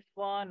this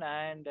one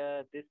and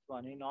this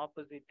one in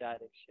opposite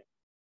direction.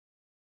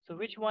 So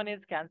which one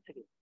is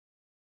cancelling?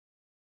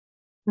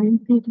 Sine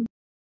theta.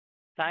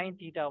 Sine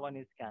theta one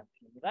is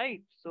cancelling,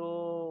 right?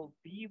 So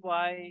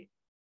By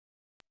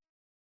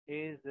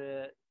is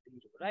 0,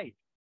 right?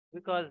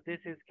 Because this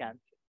is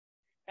cancelled.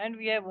 And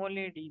we have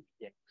only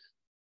dBx.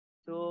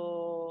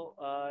 So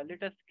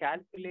let us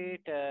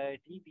calculate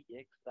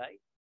dBx, right?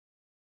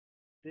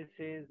 This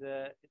is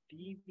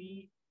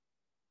dB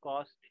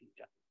cos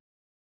theta.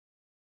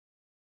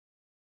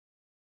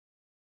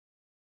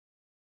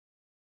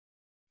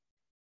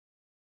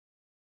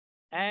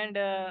 And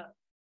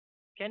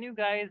can you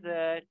guys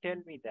tell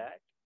me that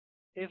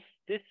if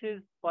this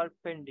is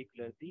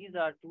perpendicular, these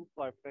are two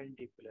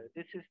perpendicular,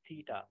 this is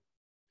theta.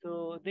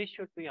 So this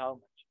should be how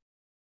much?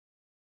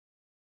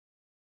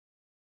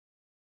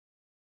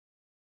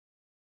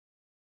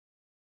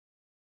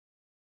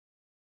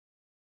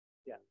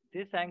 Yeah,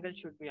 this angle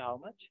should be how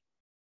much?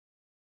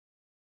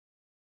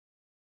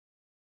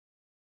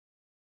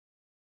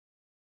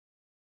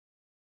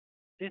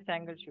 This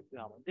angle should be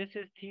how much? This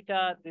is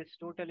theta, this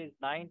total is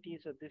 90,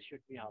 so this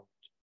should be how much?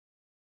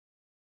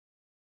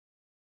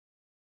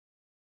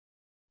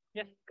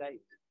 Yes, guys.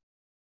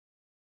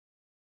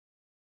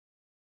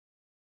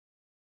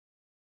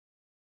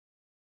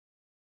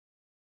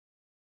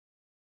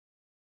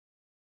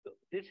 So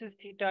this is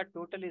theta,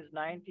 total is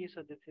 90,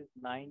 so this is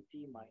 90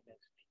 minus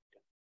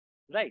theta,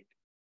 right?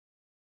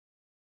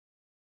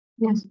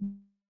 Yes.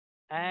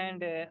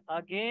 And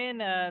again,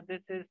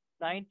 this is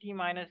 90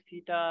 minus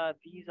theta,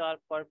 these are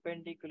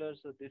perpendicular,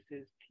 so this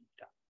is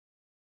theta.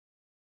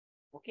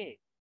 Okay.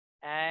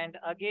 And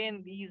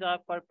again, these are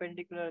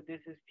perpendicular, this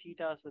is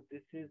theta, so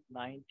this is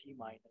 90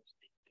 minus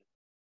theta,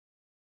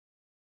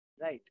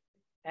 right?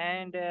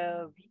 And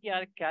we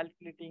are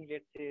calculating,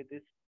 let's say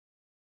this,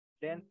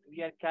 then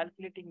we are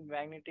calculating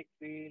magnetic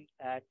field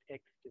at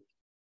x distance.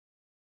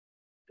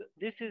 So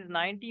this is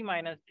 90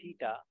 minus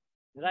theta,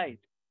 right?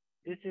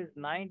 This is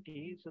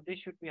 90, so this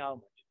should be how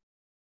much?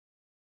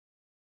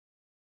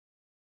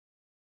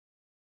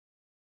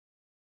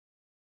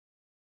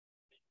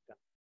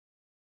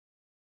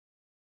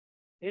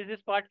 Is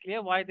this part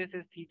clear why this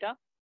is theta?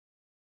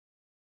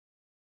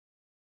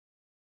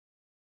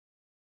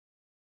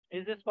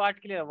 Is this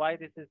part clear why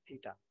this is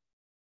theta?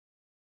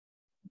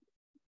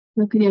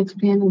 So could you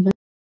explain a bit?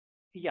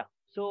 Yeah.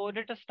 So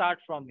let us start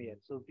from here.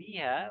 So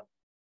we have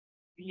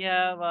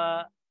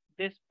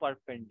this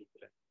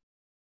perpendicular,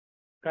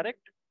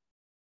 correct?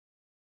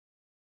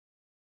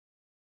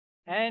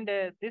 And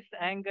this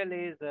angle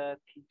is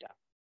theta,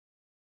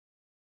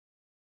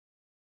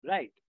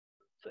 right?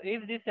 So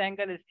if this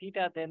angle is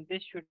theta, then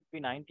this should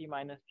be 90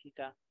 minus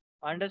theta.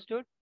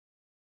 Understood?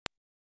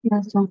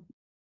 Yes, sir.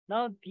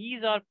 Now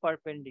these are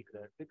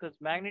perpendicular because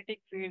magnetic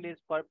field is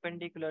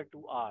perpendicular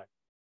to R.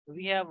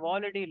 We have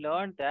already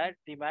learned that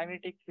the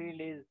magnetic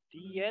field is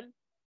dl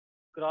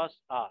cross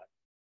R.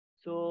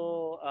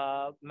 So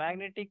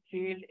magnetic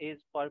field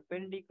is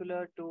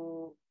perpendicular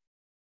to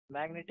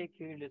magnetic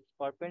field is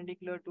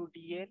perpendicular to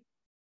dl,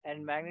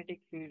 and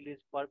magnetic field is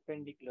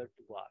perpendicular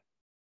to r.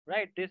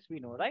 Right? This we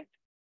know, right?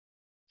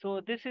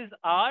 So this is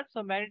r,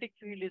 so magnetic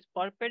field is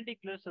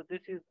perpendicular. So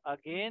this is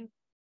again,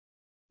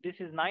 this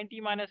is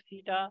 90 minus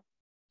theta.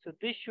 So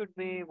this should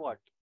be what?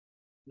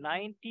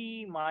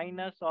 90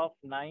 minus of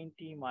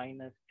 90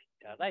 minus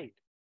theta, right?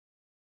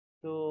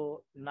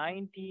 So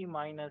 90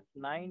 minus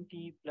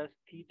 90 plus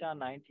theta,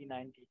 90,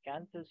 90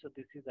 cancel. So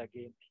this is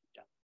again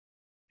theta.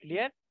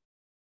 Clear?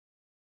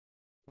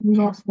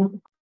 Yes, sir.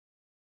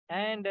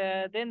 And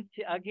then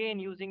again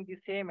using the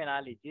same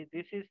analogy,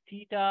 this is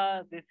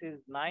theta, this is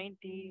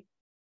 90.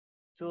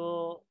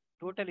 So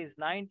total is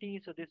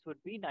 90. So this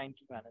would be 90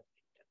 minus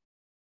theta.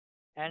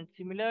 And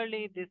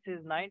similarly, this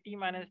is 90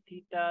 minus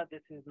theta,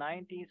 this is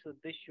 90. So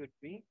this should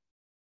be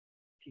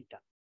theta,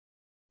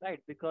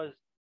 right? Because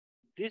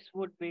this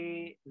would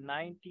be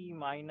 90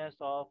 minus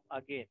of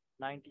again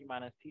 90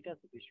 minus theta,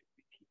 so this should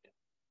be theta.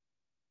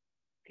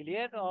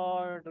 Clear?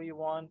 Or do you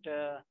want,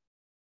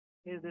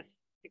 is this,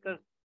 because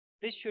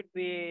this should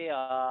be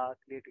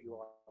clear to you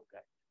all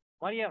guys.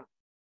 Mariam,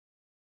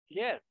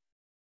 clear?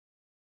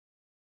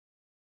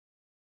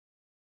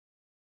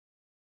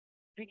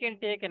 We can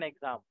take an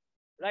example,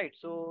 right?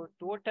 So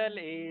total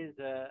is,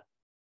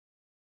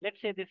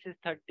 let's say this is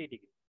 30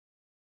 degrees.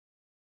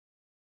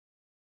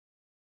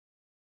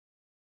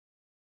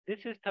 This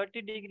is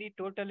 30 degree,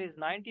 total is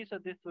 90, so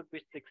this would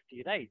be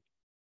 60, right?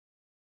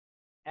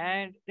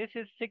 And this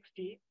is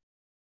 60,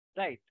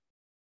 right?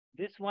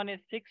 This one is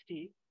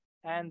 60,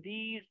 and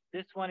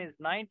this one is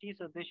 90,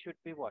 so this should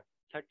be what?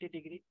 30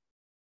 degree.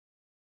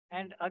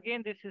 And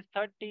again, this is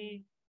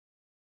 30,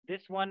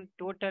 this one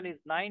total is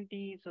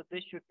 90, so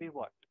this should be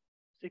what?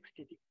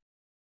 60 degree,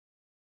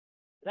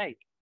 right?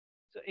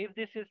 So if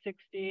this is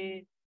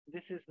 60,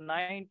 this is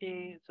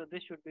 90, so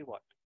this should be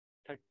what?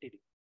 30 degree.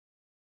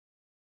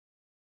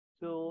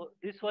 So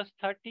this was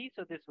 30,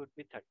 so this would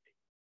be 30.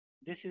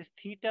 This is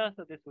theta,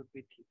 so this would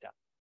be theta.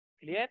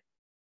 Clear?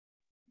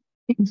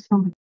 Yes,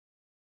 sir.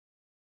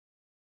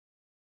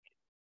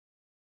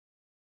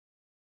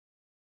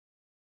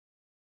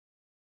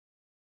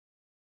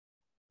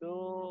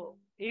 So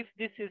if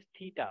this is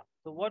theta,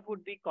 so what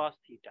would be cos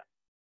theta?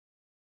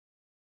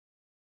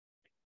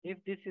 If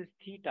this is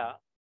theta,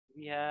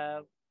 we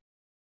have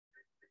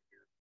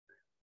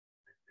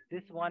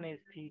this one is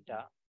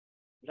theta,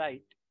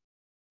 right?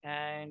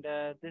 And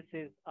this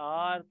is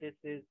r, this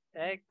is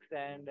x,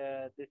 and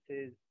this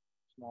is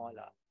small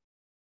r.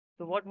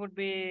 So what would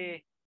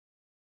be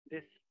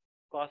this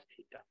cos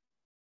theta?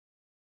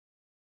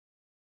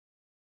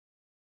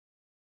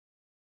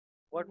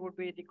 What would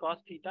be the cos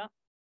theta?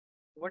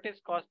 What is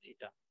cos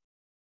theta?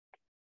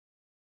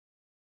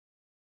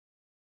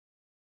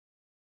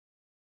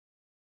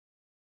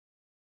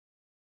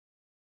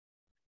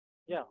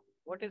 Yeah,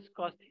 what is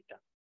cos theta?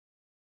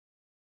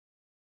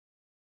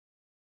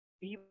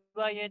 P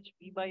by h,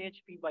 P by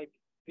h, P by p.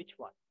 Which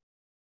one?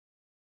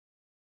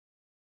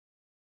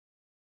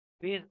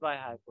 Base by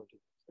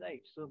hypotenuse,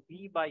 right? So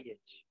B by h.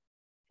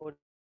 For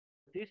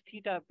this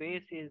theta,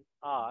 base is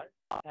r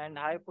and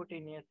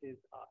hypotenuse is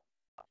r.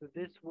 So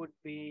this would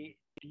be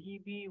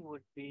dB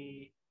would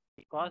be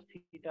cos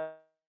theta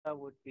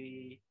would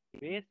be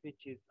base,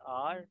 which is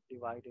r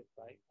divided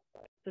by.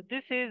 So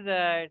this is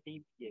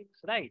dBx,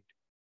 right?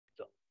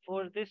 So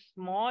for this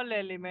small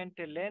element,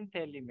 length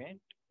element,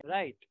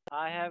 right?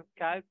 I have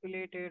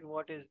calculated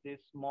what is this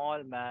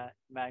small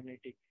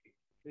magnetic field,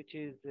 which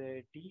is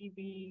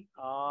dB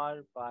r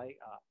by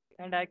r.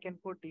 And I can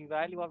put the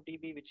value of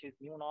dB, which is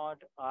mu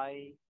naught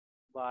I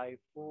by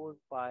 4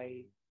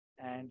 pi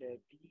and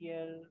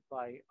dl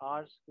by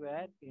r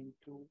square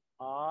into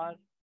r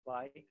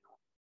by r.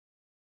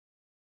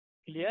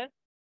 Clear?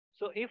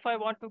 So if I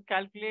want to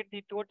calculate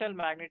the total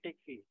magnetic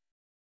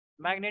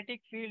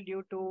field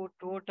due to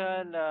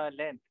total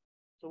length,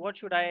 so what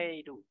should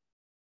I do?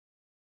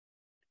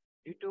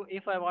 Due to,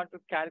 if I want to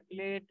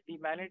calculate the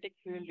magnetic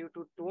field due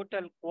to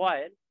total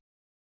coil,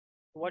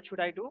 what should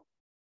I do?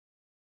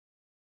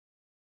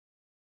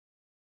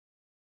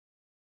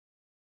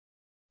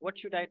 What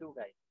should I do,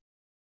 guys?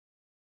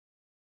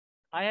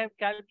 I have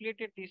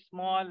calculated the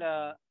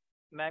small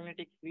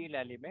magnetic field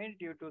element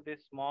due to this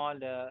small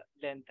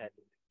length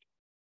element,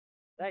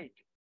 right?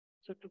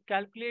 So to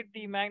calculate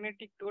the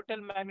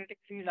total magnetic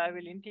field, I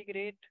will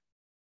integrate.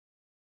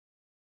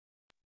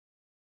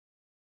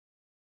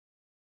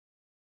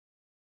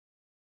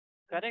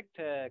 Correct,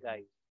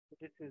 guys. So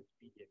this is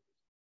Bx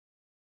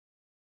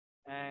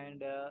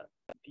and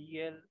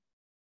dl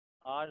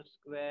r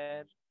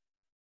square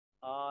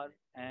r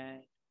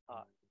and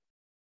r.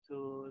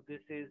 So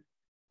this is,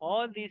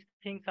 all these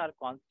things are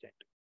constant,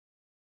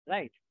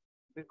 right?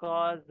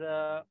 Because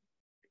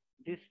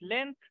this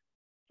length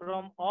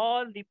from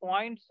all the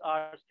points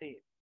are same.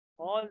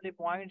 All the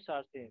points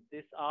are same.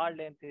 This r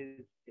length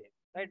is same,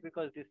 right?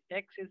 Because this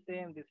x is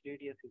same, this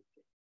radius is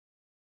same.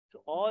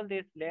 So all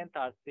this length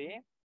are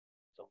same.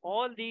 So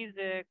all these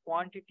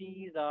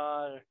quantities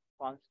are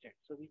constant.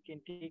 So we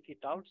can take it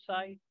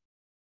outside.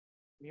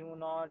 Mu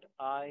naught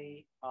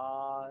I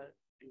r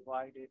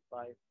divided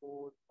by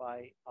 4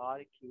 pi r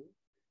cube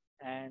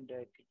and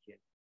dl.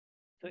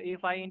 So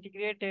if I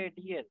integrate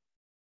dl,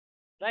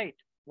 right,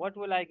 what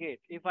will I get?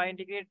 If I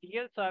integrate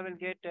dl, so I will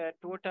get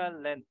total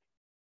length.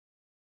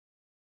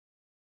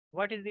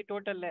 What is the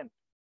total length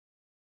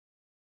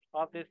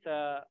of this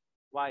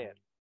wire?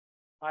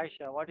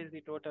 Aisha, what is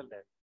the total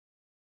length?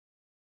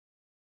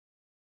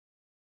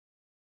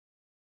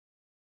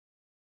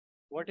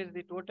 What is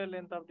the total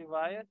length of the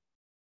wire?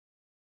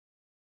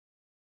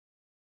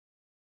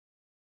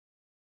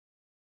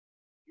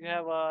 You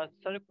have a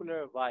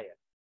circular wire,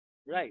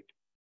 right?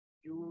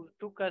 You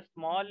took a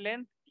small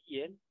length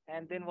dl,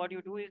 and then what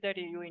you do is that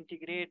you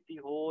integrate the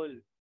whole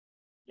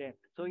length.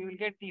 So you will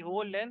get the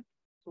whole length.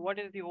 So what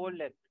is the whole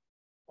length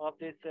of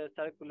this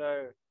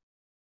circular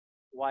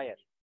wire?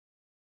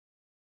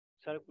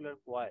 Circular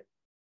coil.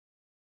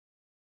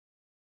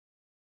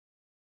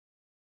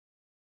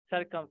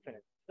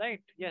 Circumference,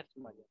 right? Yes,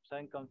 Mariam,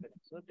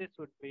 circumference. So this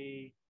would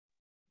be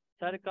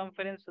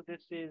circumference. So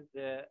this is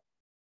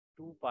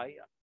 2 pi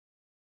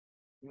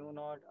mu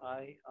naught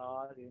I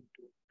r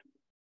into 2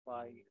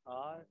 pi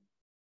r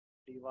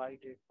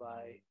divided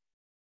by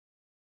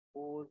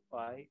 4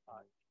 pi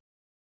r.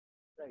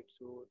 Right.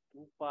 So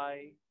 2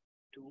 pi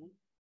 2,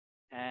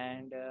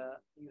 and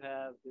you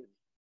have this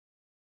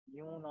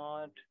mu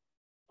naught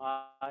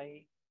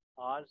I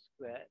r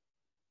square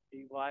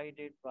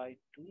divided by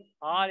 2.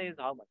 R is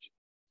how much?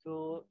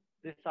 So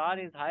this R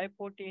is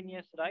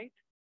hypotenuse, right?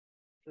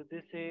 So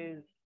this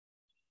is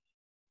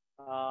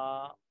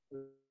uh,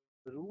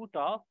 root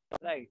of,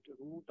 right?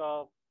 Root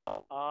of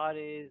R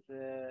is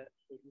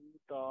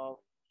root of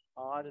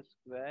R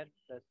square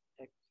plus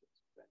X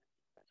square.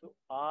 So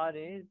R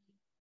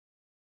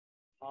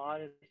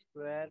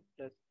square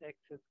plus X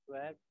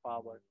square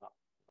power half.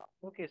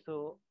 Okay,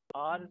 so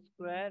R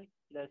square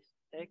plus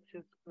X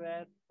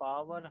square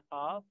power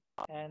half,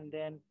 and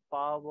then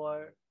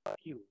power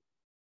Q.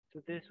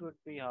 So this would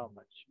be how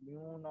much?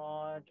 Mu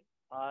naught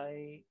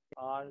I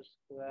r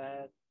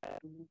square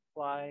 2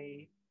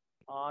 pi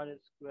r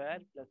square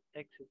plus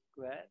x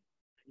square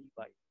 3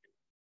 by 2.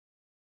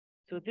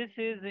 So this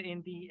is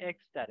in the x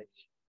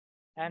direction.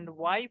 And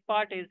y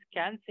part is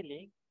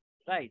cancelling,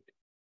 right?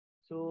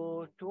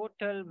 So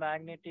total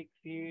magnetic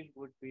field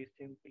would be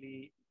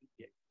simply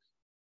Ex,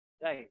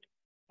 right?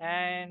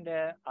 And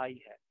I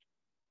hat,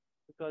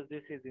 because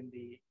this is in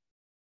the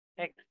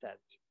x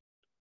direction.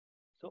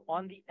 So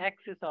on the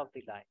axis of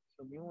the line,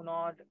 so mu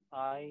naught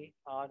I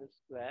r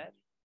square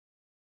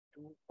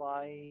 2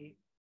 pi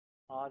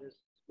r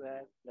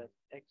square plus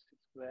x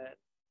square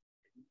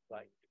 3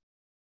 by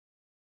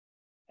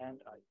 2 and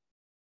I.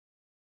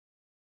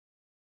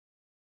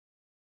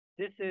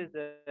 This is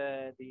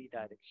the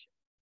direction.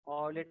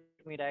 Or let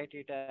me write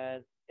it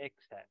as x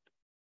hat.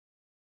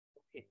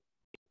 Okay.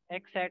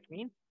 X hat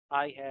means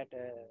I hat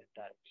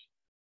direction.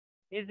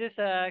 Is this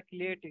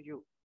clear to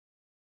you?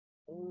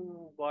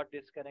 Who got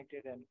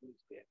disconnected and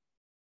who's there?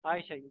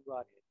 Aisha, you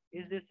got it.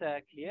 Is this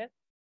clear?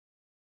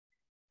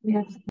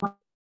 Yes.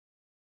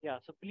 Yeah,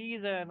 so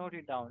please note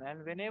it down.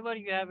 And whenever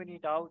you have any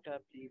doubt,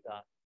 please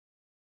ask.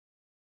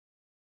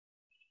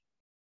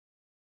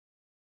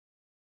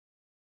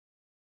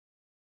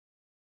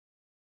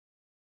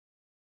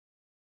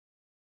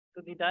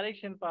 So the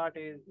direction part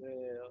is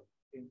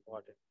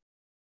important.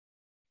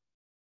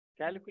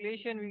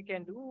 Calculation we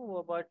can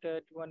do, but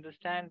to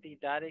understand the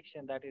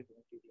direction, that is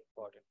the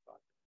important part.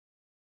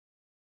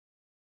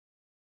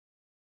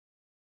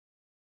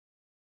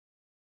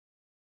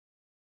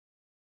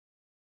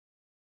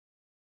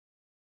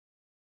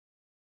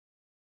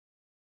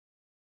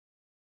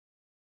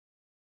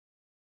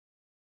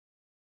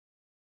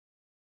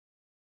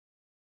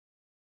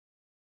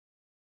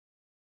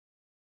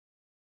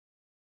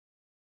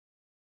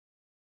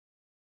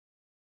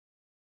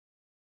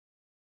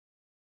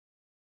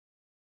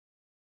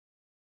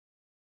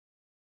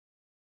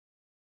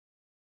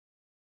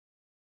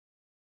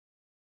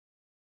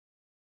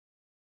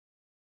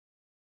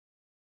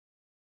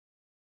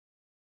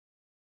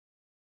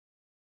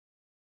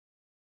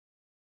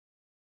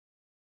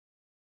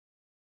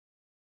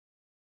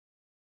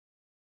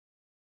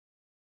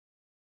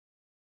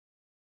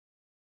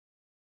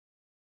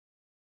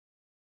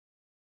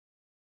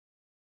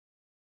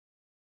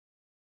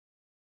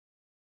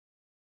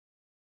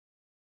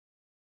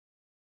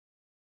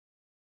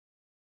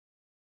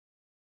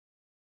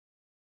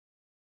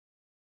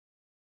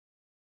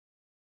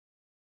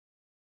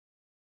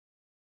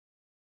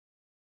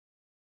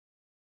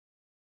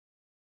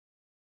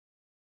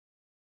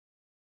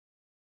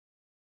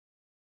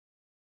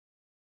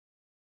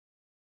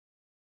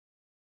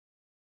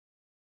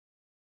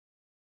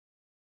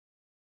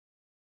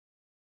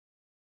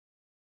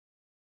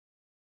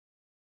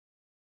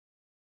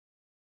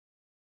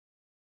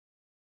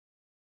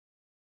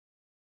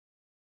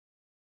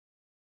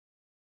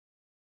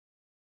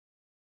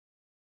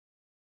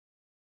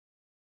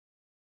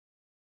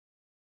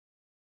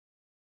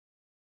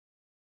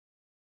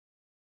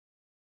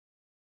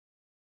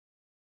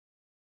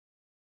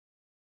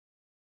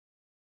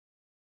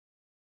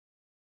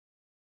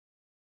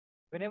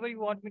 Whenever you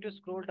want me to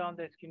scroll down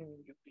the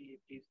screen, you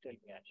please tell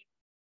me, Ash.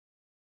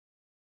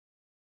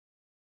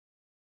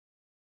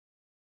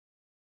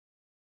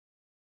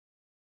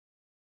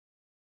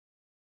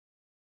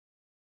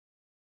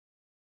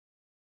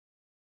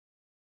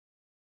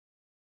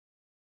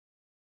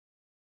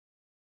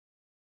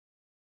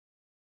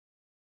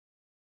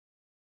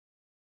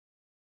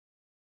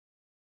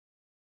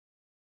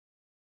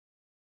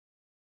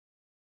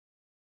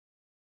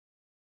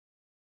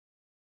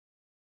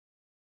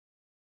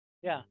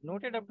 Yeah,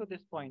 noted up to this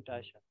point,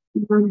 Asha.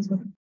 None, sir.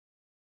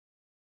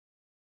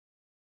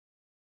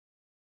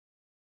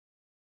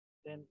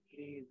 Then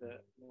please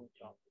move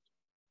down.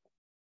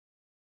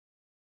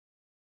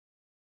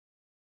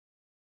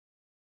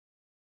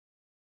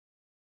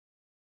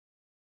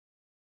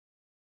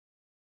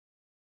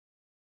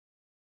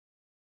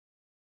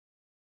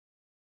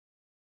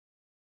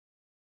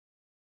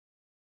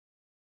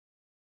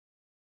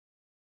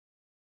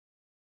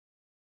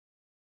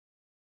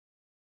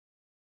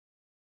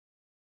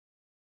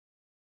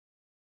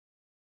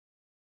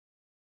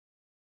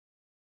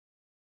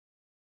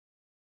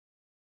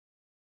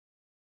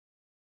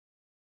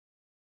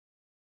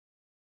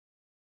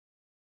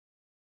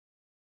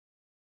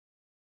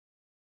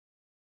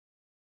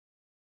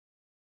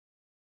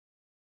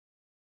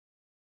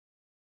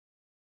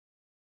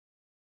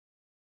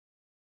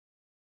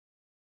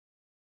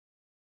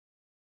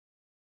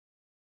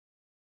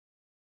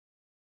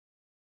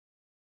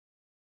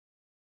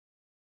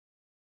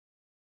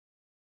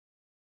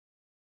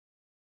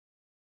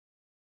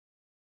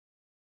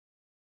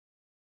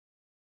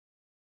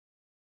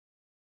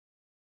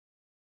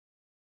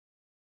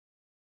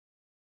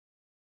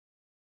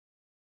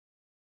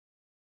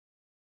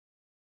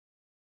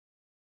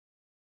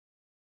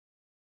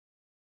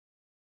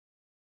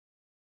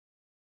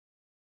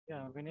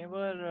 Yeah,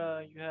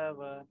 whenever you have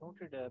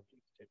noted,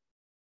 please tell.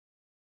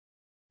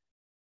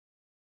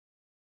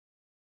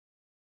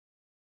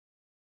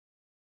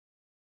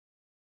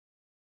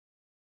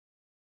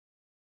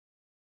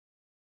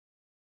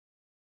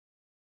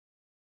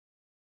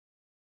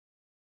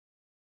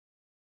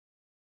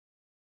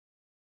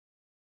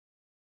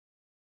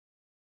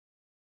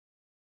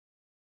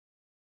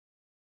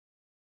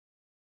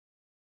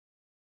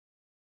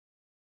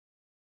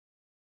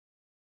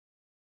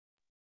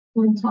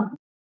 None, sir. Tell.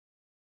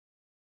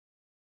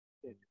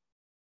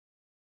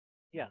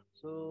 Yeah,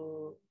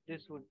 so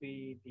this would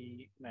be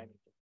the magnetic.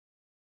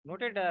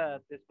 Noted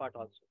this part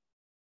also.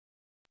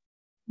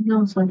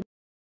 No, sir.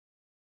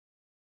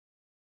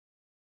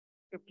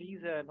 Okay,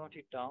 please note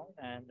it down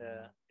and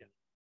yeah.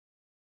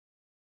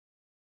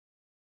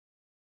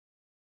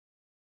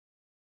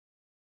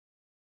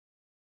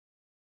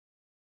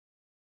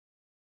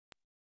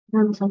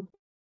 None, sir.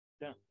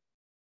 Yeah.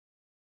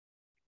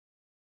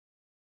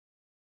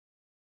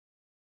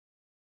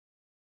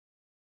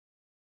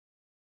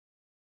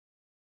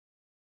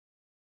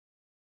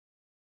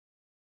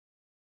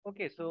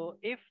 Okay, so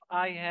if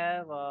I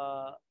have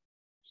a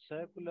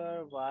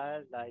circular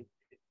wire like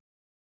this,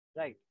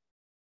 right,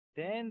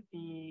 then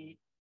the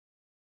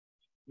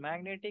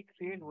magnetic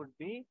field would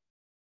be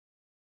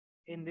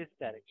in this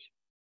direction,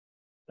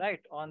 right,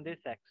 on this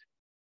axis.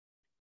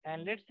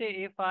 And let's say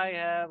if I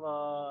have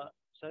a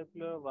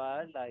circular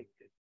wire like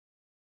this,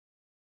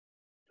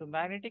 so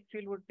magnetic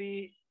field would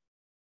be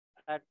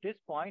at this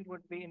point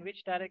would be in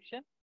which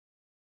direction?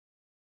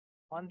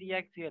 On the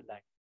axial line,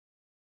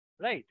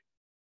 right?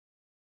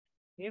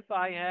 If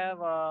I have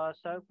a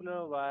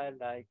circular wire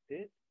like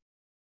this,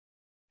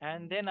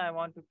 and then I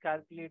want to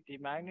calculate the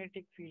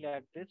magnetic field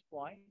at this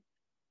point,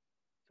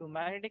 so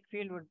magnetic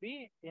field would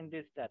be in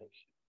this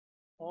direction,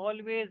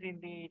 always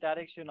in the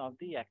direction of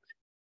the axis.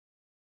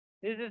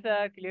 This is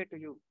clear to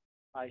you,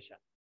 Aisha.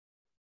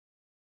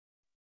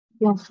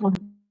 Yes, sir.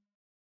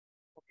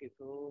 Okay,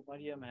 so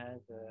Mariam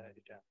has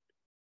returned.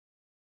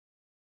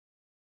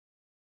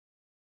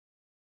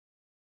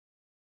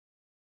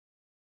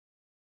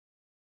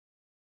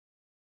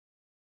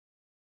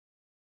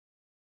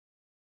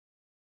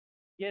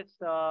 Yes,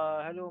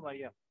 hello,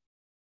 Mariam.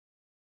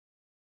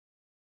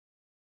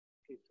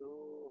 Okay,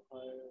 so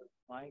her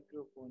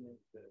microphone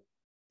is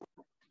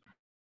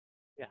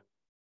yeah.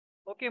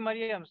 Okay,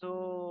 Mariam.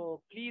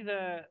 So please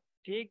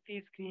take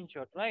the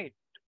screenshot, right?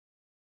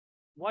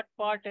 What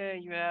part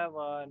you have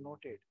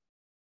noted?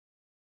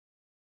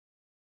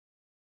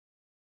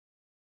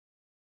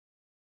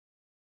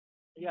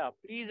 Yeah,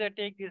 please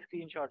take the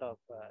screenshot of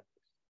this.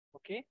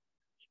 Okay.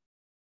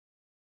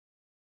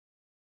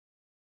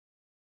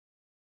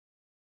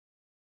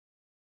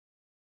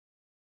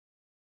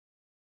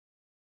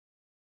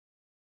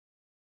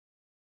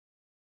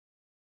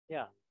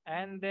 Yeah,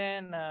 and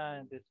then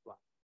this one.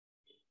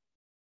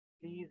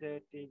 Please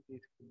take the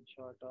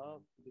screenshot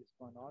of this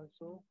one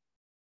also.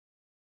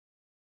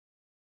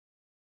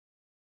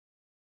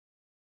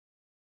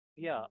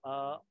 Yeah,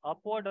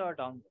 upward or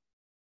downward?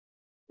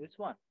 This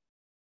one.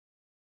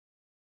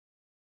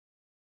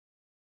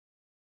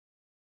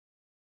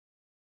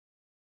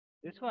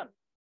 This one.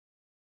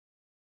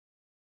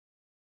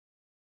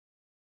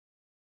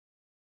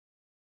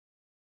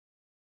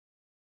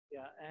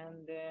 Yeah,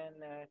 and then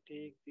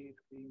take the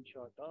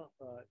screenshot of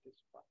this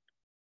part.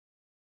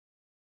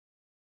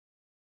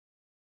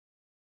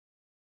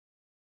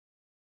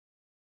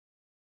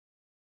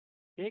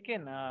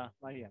 Taken,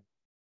 Mariam.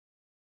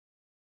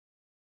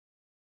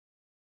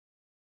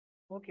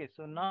 Okay,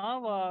 so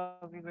now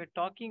we were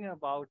talking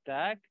about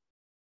that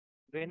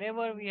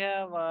whenever we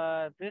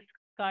have this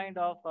kind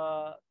of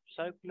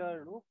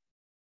circular loop,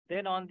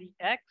 then on the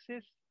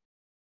axis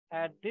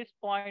at this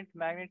point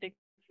magnetic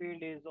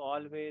field is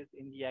always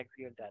in the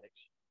axial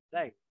direction,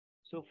 right?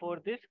 So for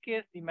this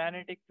case, the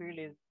magnetic field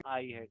is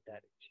I head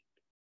direction.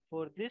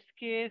 For this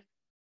case,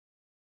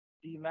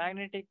 the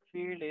magnetic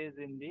field is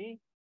in the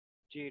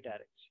J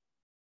direction,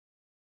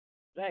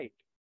 right?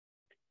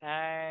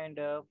 And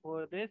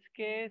for this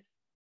case,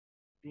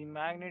 the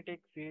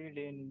magnetic field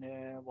in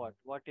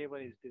whatever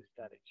is this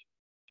direction.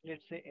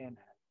 Let's say N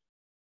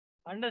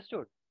hat.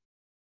 Understood?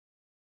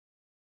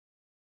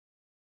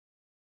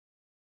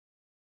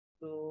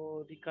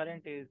 So the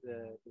current is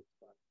this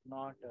part,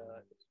 not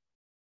this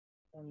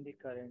one. And the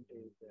current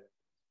is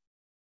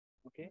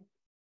okay.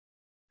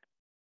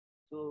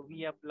 So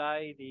we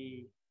apply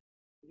the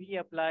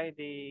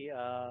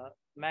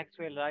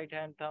Maxwell right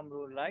hand thumb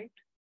rule, right?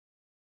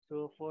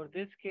 So for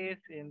this case,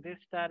 in this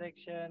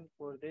direction,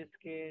 for this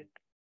case,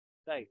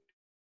 right.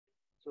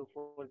 So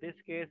for this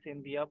case,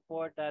 in the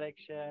upward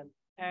direction,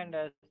 and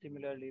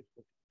similarly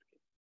for this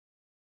case.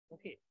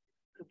 Okay.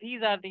 So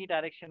these are the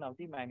direction of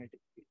the magnetic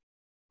field.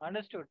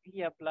 Understood?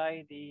 We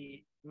apply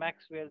the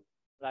Maxwell's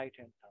right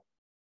hand thumb.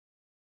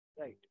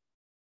 Right.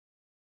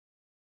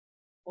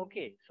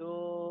 Okay.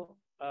 So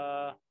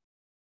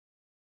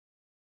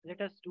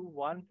let us do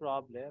one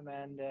problem,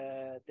 and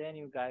then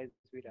you guys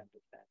will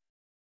understand.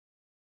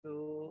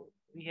 So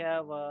we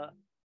have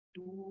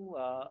two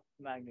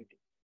magnetic,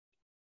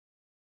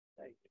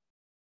 right?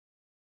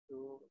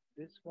 So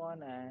this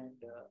one and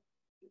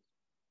this,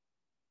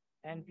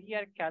 and we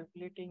are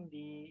calculating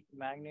the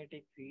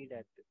magnetic field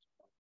at this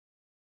point.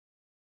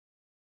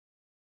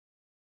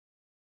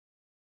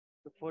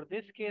 So for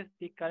this case,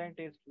 the current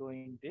is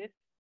flowing this,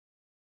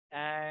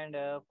 and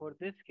for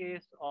this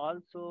case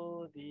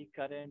also the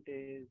current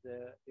is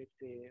let's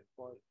say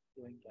for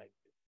flowing like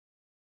this.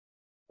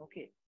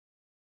 Okay.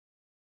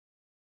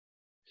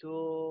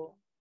 So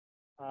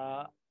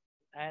uh,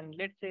 and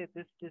let's say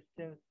this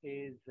distance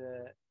is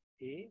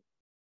A,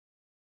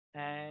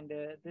 and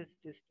this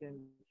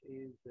distance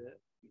is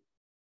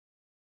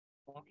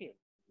okay,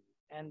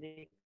 and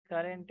the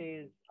current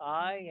is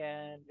I,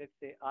 and let's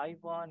say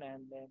I1,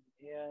 and then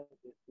here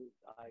this is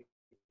I2.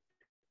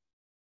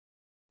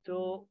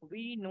 So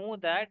we know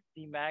that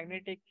the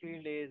magnetic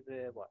field is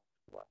what?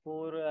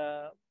 For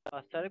a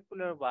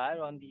circular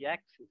wire on the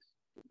axis.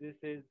 This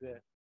is,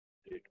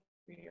 let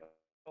me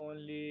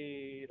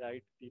only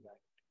write the magnetic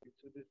field.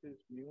 So this is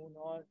mu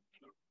naught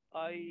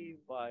I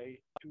by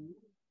 2,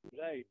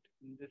 right?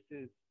 And this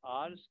is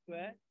R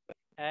square,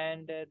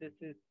 and this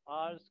is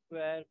R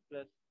square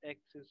plus X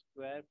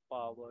square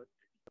power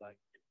 3 by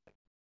 2.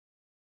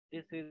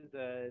 This is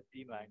the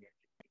magnetic,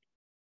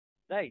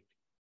 right?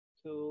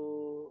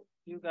 So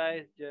you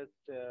guys just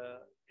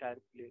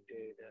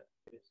calculated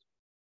this,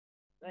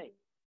 right?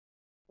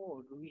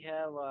 Oh, do we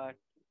have 2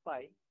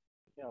 pi?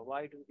 Yeah,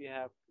 why do we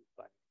have 2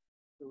 pi?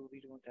 So we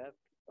don't have 2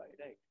 pi,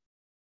 right?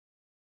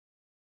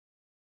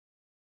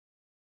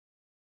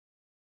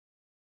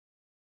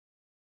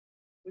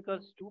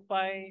 Because 2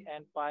 pi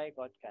and pi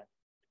got cancelled.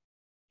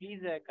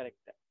 Please correct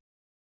that.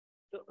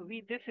 So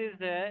this is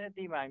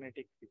the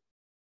magnetic field,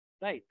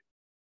 right?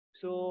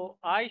 So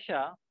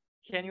Aisha,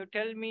 can you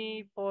tell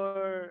me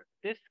for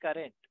this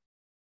current?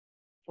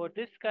 For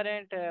this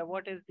current,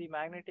 what is the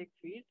magnetic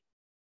field?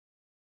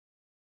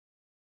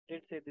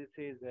 Let's say this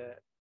is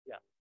yeah.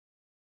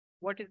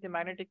 What is the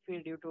magnetic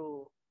field due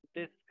to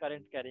this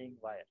current carrying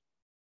wire?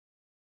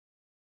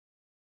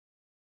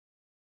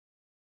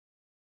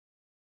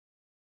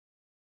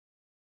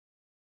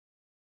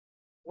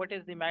 What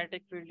is the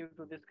magnetic field due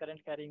to this current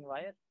carrying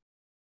wire?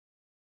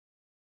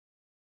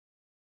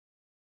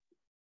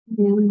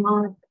 Mu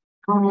naught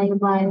I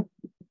by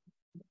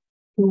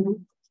 2.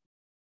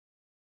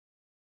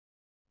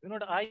 You know,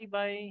 I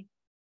by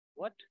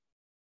what?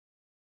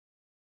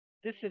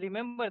 This,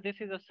 remember, this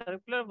is a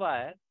circular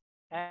wire,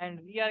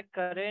 and we are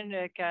current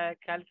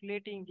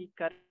calculating the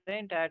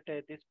current at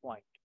this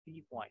point,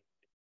 P point,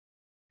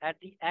 at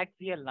the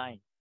axial line,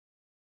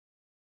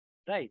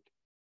 right?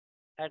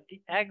 At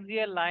the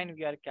axial line,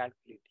 we are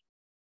calculating.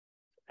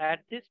 At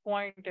this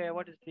point,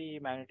 what is the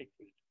magnetic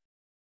field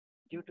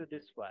due to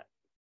this wire?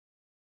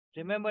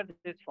 Remember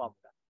this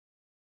formula.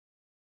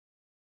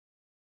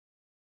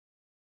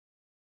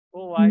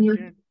 Oh, Mu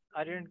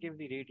I didn't give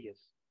the radius.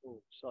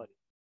 Oh, sorry.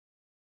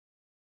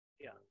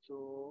 Yeah.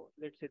 So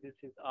let's say this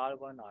is R1,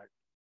 R2.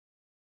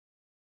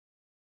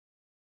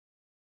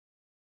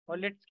 Or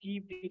let's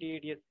keep the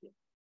radius here.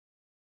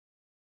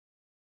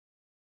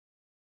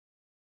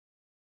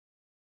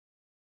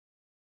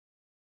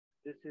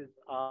 This is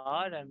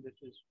R, and this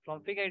is,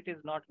 from figure it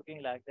is not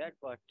looking like that,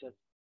 but just,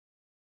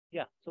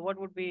 yeah. So what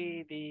would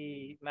be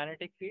the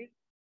magnetic field?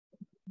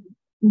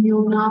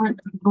 mu naught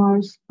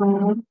r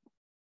square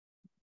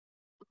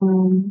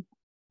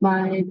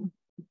by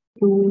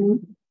 2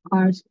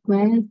 r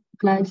square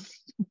plus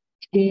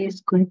a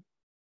square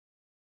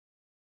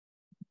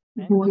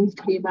whole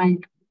 3 by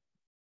 2.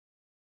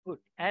 Good.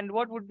 And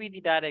what would be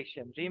the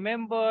direction?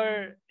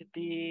 Remember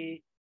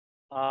the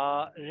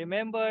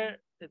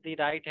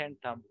right hand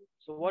thumb.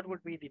 So what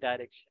would be the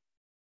direction?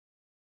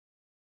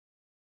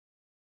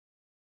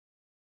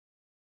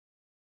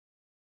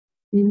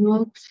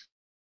 Inwards.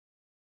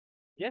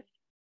 Yes,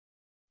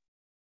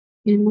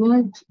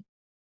 Inwards.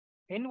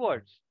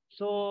 inwards.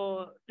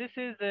 So this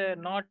is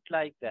not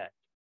like that,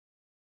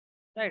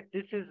 right?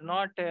 This is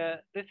not.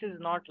 This is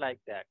not like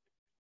that.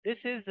 This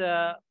is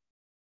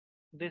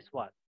this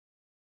one.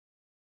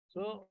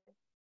 So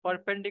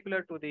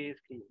perpendicular to the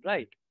screen,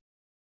 right?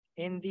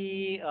 In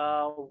the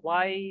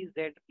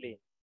YZ plane.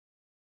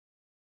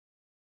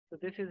 So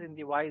this is in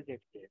the YZ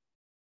plane.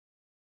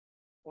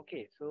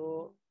 Okay,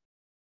 so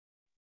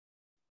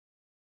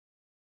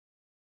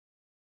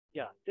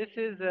yeah, this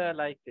is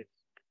like this.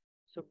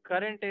 So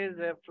current is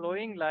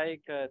flowing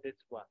like this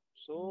one.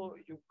 So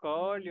you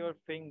curl your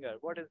finger.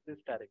 What is this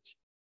direction?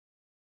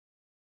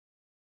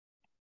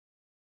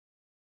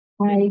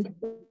 I.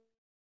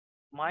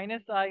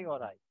 Minus I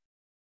or I?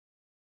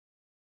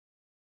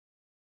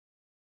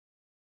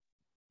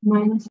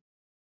 Minus.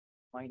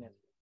 Minus.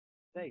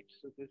 Right.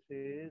 So this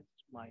is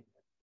minus.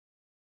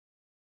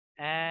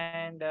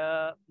 And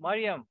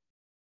Mariam,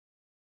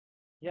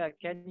 yeah,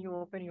 can you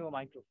open your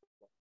microphone?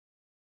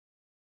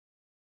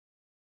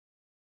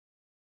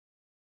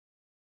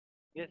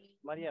 Yes,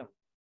 Mariam.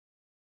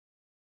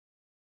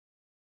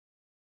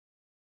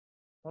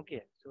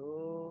 Okay,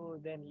 so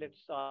then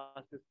let's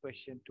ask this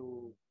question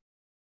to.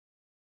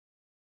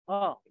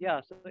 Oh,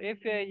 yeah. So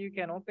if you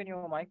can open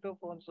your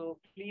microphone, so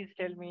please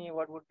tell me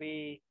what would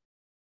be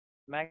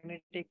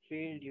magnetic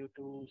field due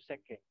to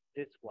second,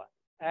 this one,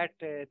 at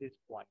this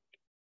point.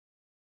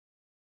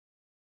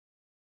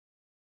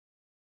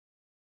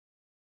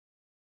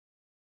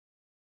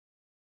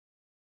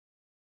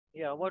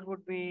 Yeah, what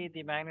would be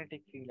the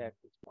magnetic field at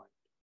this point?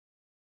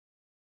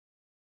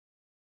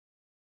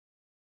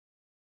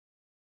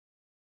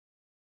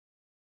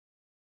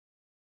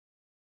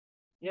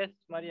 Yes,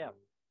 Mariam.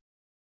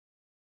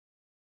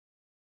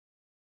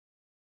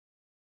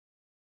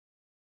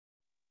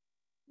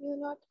 mu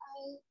naught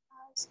I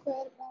r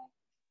square by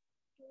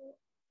 2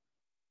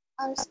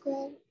 r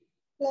square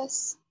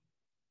plus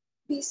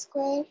b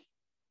square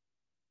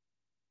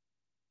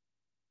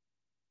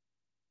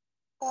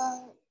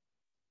uh,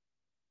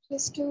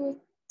 raised to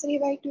 3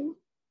 by 2.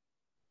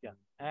 Yeah.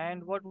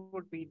 And what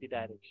would be the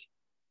direction?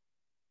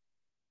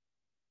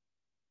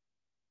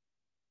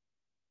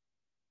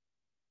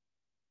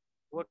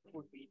 What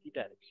would be the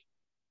direction?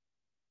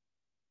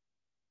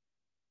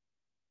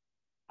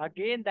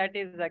 Again, that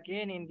is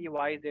again in the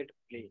YZ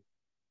plane.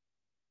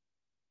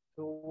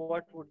 So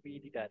what would be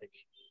the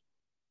direction?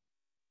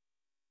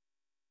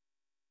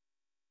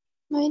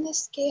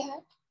 Minus k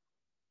hat.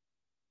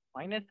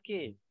 Minus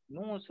K.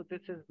 No, so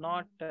this is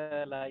not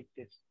like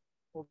this.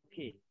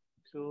 Okay.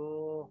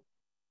 So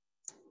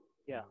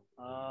yeah.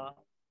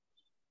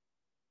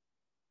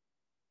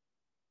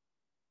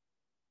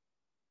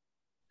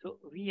 So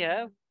we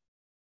have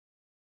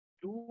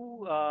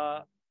two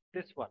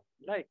this one.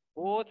 Like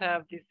both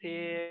have the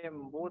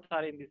same, both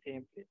are in the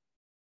same place.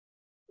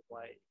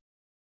 Why?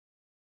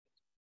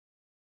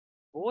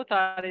 Both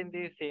are in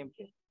the same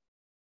place.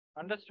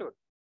 Understood?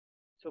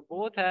 So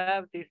both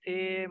have the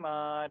same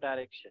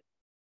direction.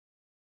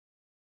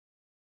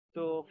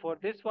 So for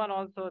this one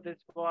also, this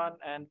one,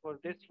 and for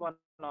this one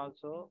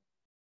also,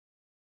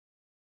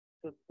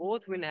 so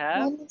both will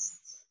have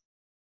Minus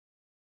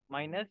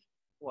minus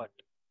what?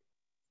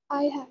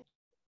 I hat.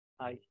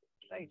 I,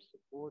 right? So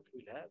both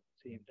will have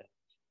same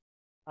direction.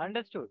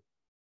 Understood?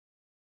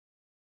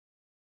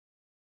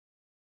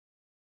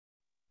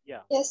 Yeah.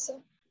 Yes, sir.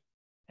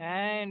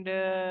 And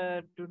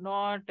do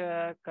not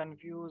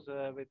confuse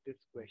with this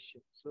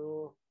question.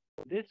 So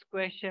this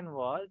question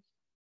was,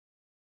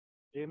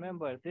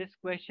 remember, this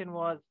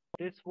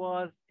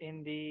was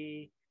in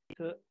the,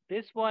 so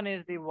this one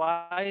is the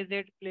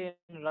YZ plane,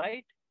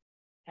 right?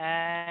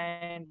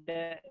 And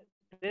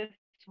this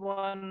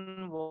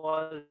one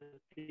was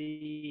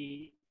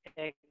the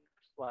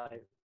XY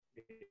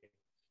plane.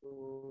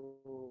 So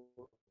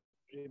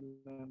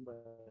remember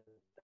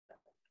that.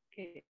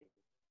 Okay.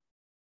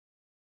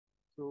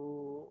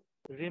 So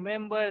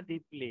remember the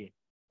plane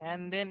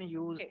and then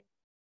use.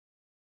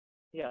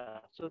 Yeah,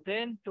 so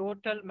then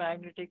total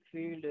magnetic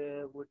field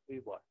would be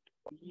what?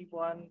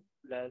 B1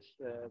 plus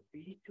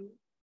B2,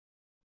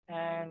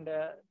 and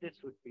this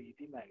would be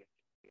the magnetic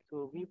field.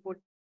 So we put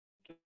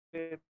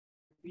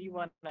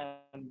B1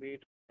 and B2,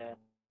 and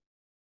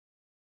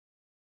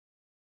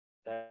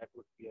that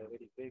would be a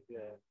very big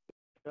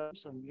term.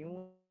 So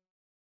mu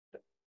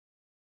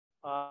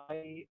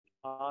I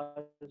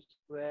R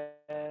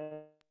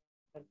square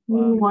by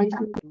Voice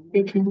 2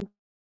 taken.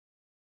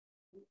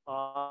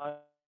 R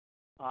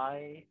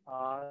I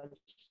R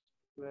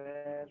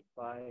square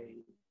by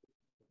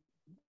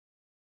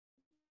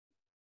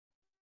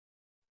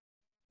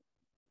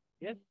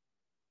Yes.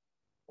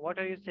 What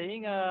are you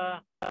saying,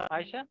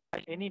 Aisha?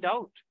 Any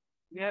doubt?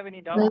 Do you have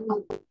any doubt?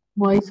 The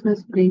voice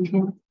was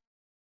breaking.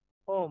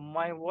 Oh,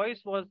 my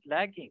voice was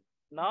lagging.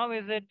 Now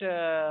is it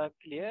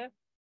clear?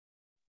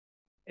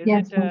 Is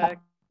Yes, it sir.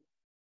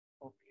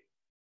 okay?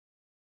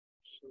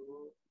 So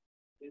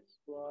this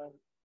one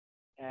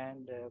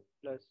and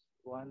plus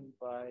 1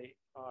 by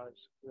r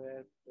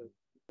square plus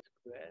b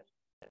square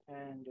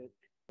and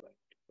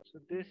so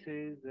this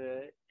is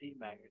the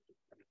magnetic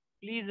field.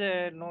 Please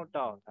note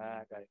down,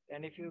 guys.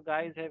 And if you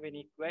guys have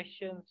any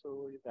questions,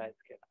 so you guys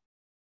can.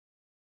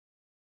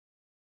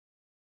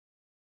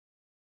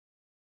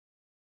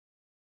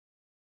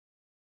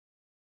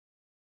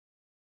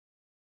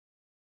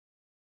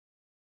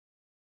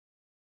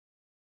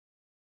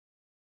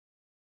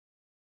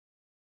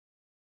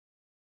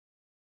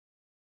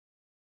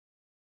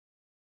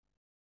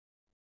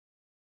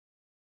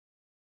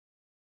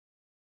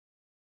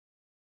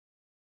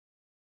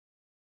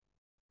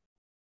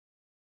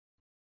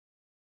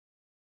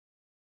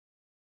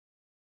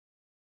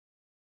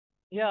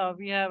 Yeah,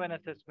 we have an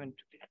assessment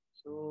today.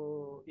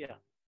 So yeah,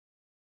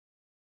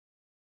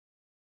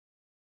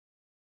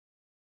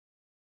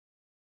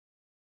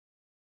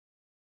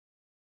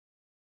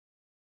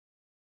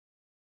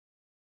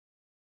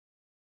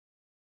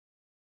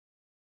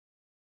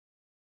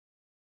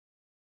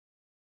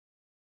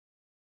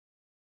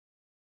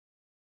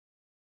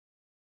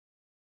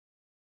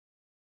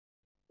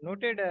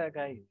 noted,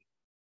 guys.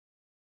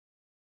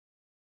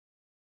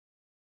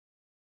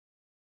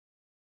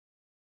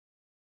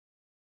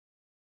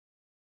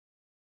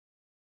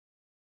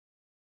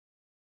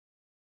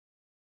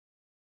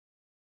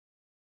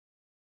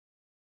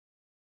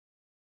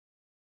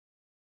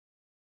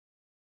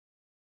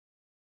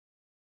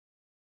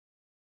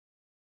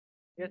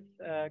 Yes,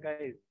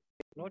 guys.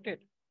 Noted.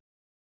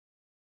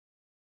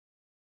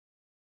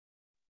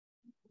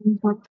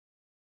 What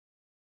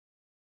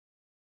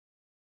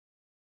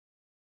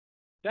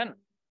Done.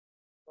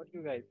 What do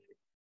you guys say?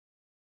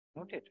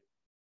 Noted.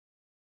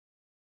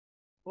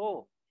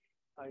 Oh,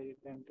 I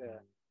didn't.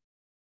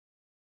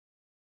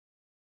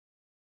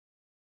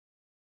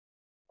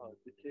 Oh,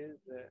 this is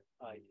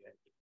I. Right.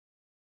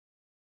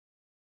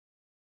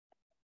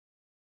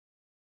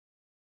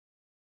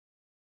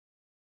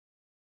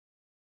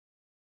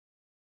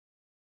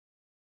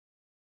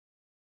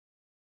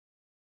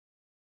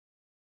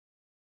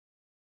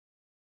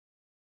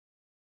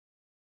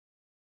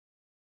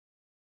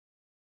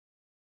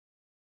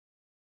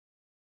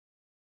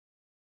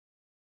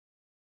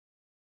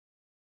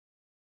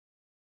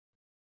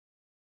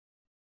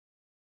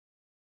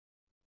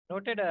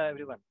 Noted,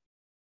 everyone.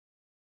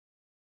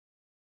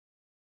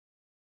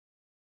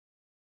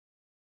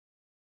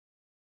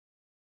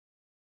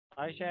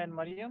 Aisha and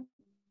Mariam.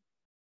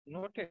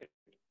 Noted.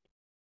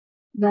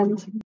 done?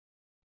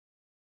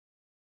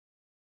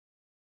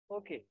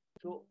 Okay.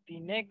 So the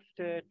next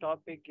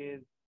topic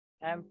is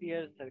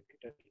Ampere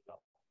circuitry law.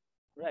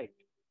 Right.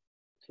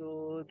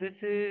 So this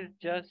is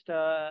just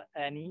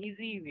an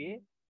easy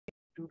way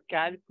to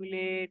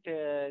calculate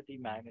the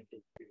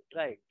magnetic field,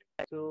 right?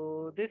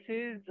 So this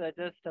is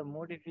just a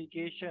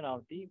modification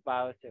of the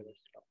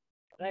Biot-Savart's law,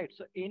 right?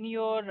 So in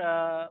your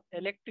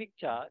electric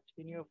charge,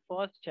 in your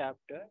first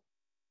chapter,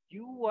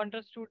 you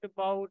understood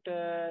about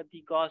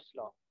the Gauss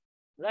law,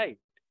 right?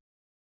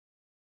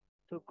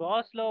 So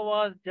Gauss law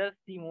was just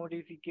the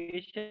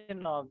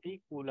modification of the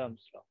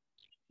Coulomb's law.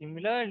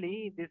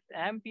 Similarly, this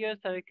Ampere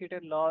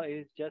circuited law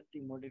is just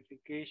the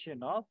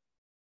modification of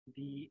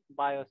the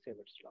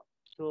Biot-Savart's law.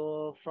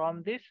 So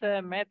from this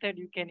method,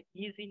 you can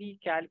easily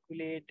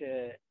calculate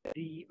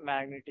the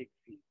magnetic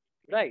field,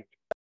 right?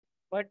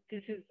 But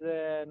this is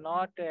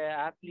not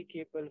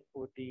applicable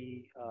for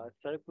the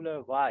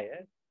circular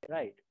wire,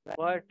 right?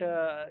 But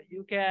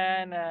you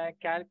can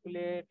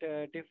calculate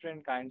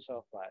different kinds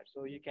of wire.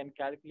 So you can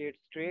calculate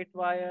straight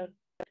wire.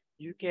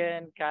 You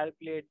can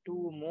calculate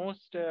two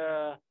most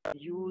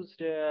used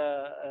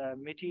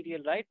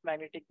material, right?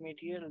 Magnetic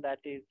material, that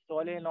is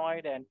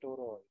solenoid and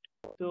toroid.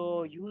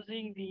 So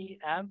using the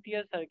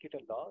Ampere circuit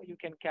law, you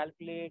can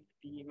calculate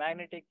the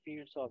magnetic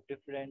fields of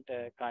different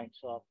kinds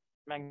of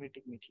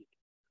magnetic material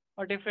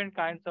or different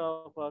kinds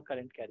of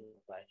current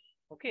carrying wire.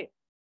 Okay.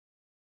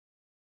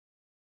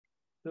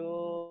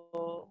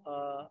 So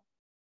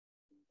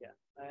yeah,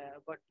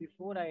 but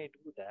before I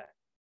do that,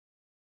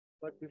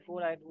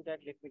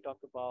 let me talk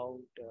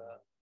about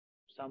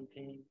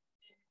something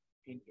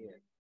in here.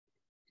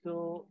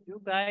 So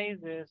you guys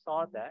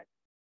saw that.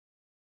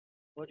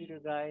 What did you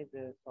guys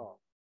saw?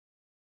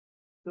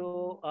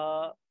 So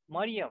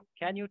Mariam,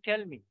 can you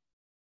tell me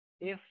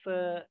if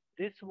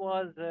this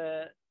was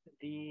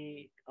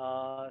the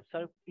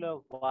circular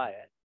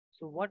wire?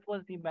 So what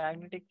was the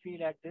magnetic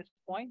field at this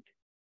point?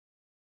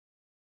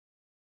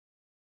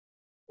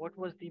 What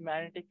was the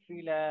magnetic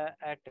field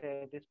at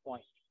this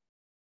point?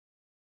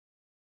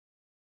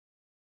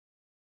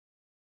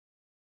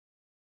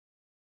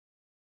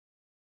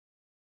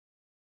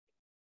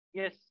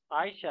 Yes,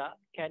 Aisha,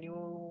 can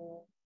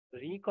you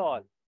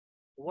recall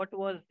what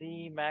was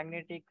the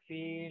magnetic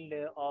field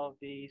of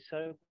the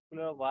circular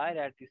circular wire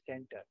at the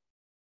center,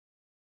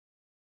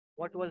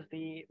 what was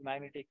the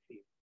magnetic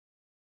field?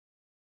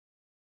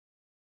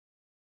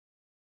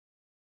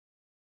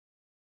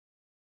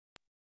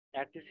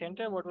 At the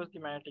center, what was the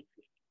magnetic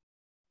field?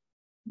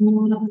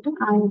 Mu naught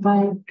I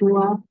by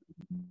 2R.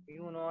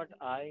 Mu naught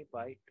I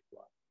by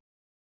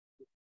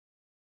 2R.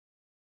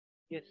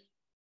 Yes.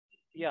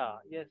 Yeah.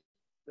 Yes.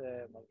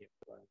 My dear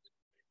friends.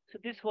 So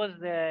this was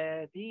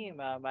the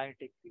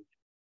magnetic field.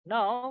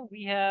 Now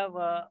we have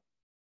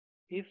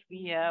if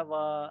we have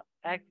a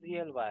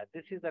axial wire,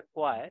 this is a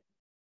coil,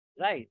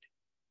 right?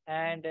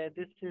 And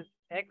this is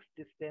x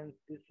distance,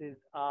 this is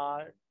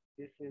r,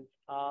 this is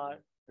r,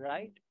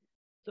 right?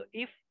 So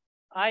if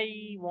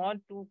I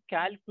want to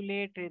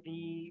calculate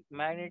the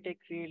magnetic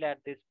field at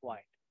this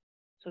point,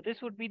 so this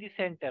would be the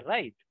center,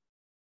 right?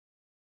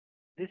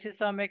 This is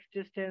some x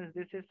distance,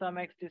 this is some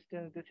x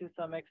distance, this is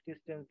some x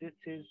distance, this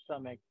is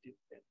some x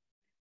distance.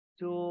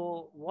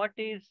 So what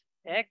is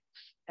x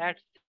at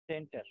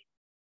center?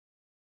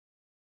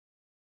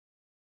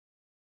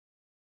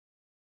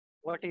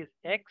 What is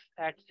x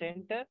at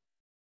center?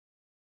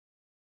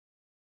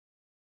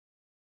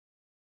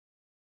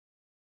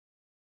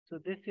 So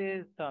this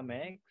is some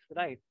x,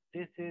 right?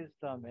 This is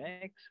some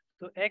x.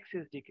 So x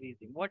is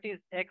decreasing. What is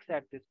x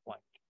at this point?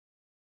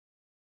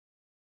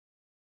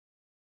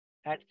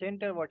 At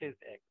center, what is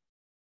x?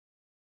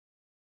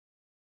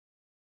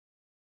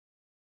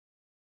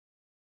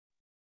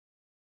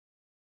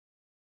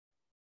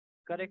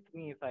 Correct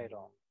me if I'm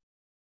wrong.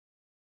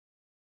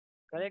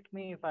 Correct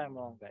me if I'm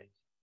wrong, guys.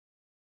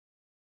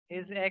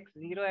 Is x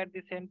 0 at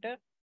the center?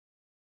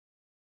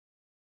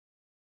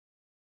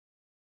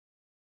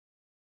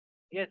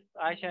 Yes,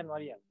 Aisha and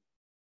Maria.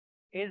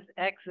 Is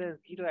x 0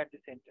 at the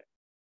center?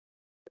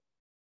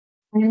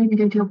 I didn't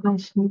get your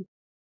question.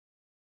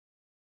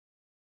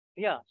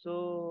 Yeah.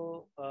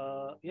 So,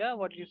 yeah,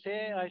 what you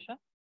say, Aisha?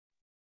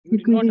 You You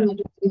did not.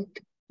 could repeat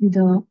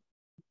the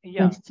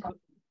Yeah. question.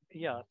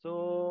 Yeah.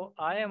 So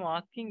I am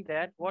asking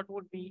that what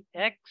would be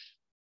x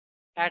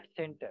at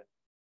center?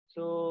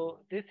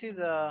 So this is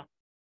a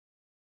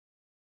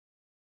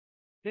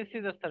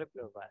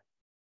circular wire,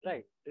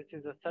 right? This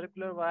is a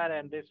circular wire,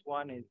 and this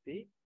one is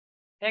the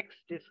x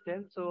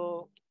distance.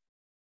 So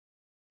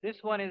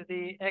this one is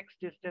the x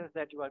distance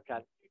that you are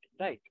calculating,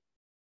 right?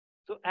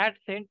 So at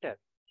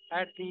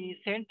the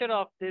center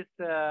of this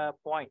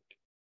point,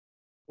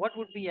 what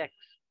would be x?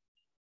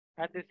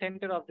 At the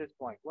center of this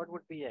point, what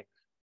would be x?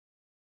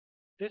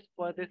 This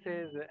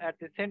is at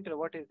the center.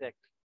 What is x?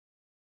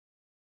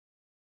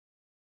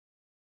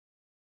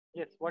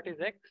 Yes, what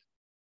is x?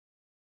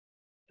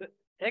 So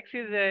x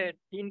is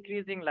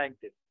increasing like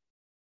this.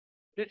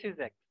 This is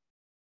x.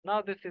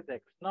 Now this is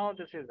x. Now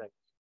this is x.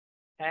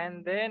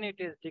 And then it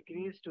is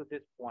decreased to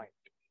this point.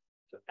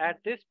 So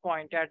at this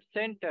point, at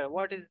center,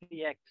 what is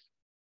the x?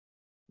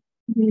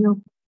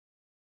 0.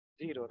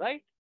 0,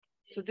 right?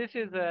 So this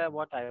is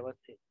what I was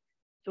saying.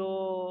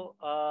 So,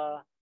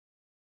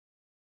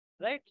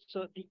 right?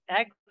 So the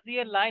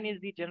axial line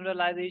is the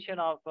generalization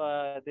of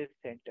this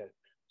center.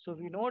 So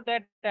we know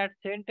that at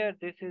center,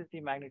 this is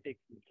the magnetic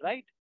field,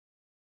 right?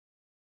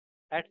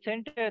 At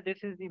center, this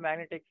is the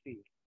magnetic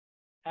field.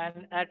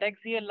 And at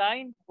axial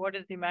line, what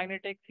is the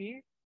magnetic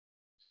field?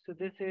 So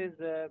this is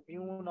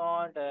mu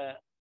naught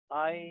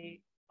I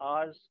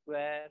r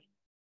square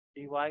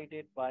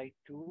divided by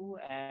 2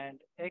 and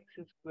x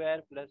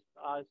square plus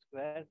r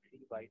square 3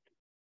 by 2.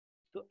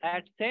 So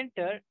at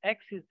center,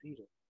 x is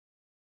 0.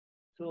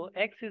 So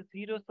x is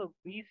 0, so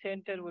B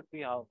center would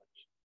be how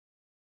much?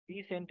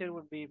 B center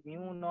would be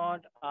mu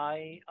naught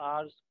I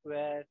r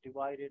square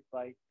divided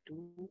by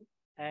 2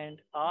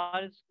 and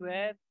r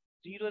square,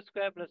 0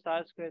 square plus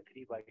r square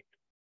 3 by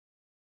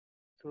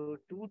 2.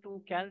 So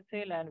 2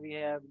 cancel and we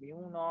have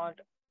mu naught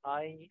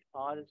I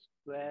r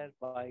square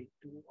by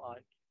 2 r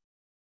cube.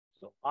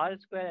 So r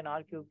square and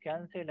r cube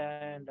cancel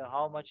and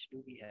how much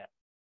do we have?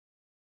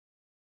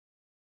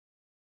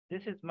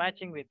 This is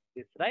matching with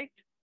this, right?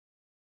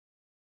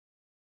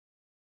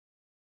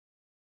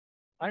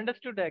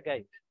 Understood,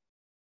 guys?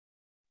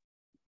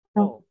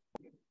 No. Oh,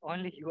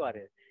 only you are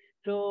it.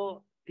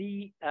 So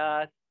the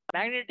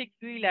magnetic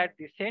field at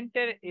the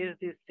center is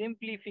the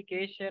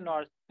simplification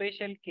or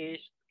special case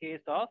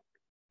of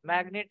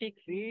magnetic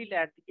field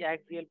at the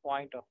axial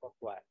point of a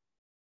coil.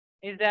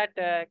 Is that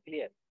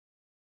clear,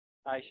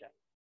 Aisha?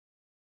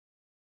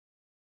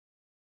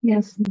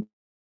 Yes.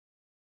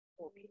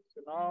 Okay,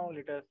 so now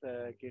let us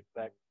get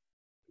back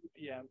to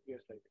the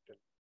Ampere circuit.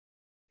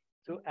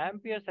 So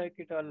Ampere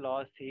circuit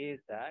law says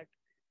that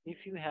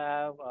if you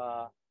have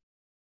a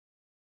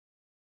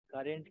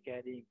current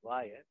carrying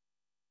wire,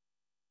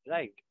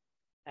 right,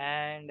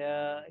 and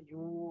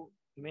you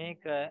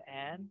make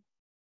an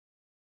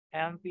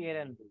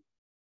Ampere and loop,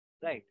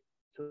 right?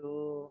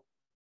 So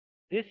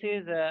this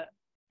is uh,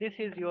 this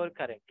is your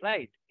current,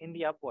 right, in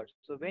the upwards.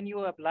 So when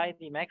you apply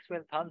the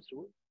Maxwell thumbs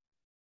rule,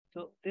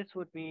 so this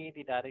would be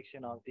the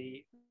direction of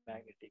the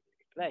magnetic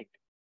field, right?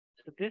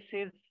 So this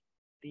is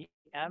the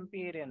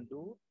Amperian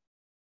loop,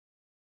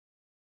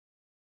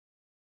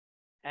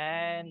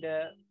 and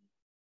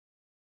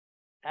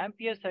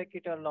Ampere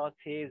circuital law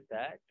says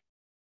that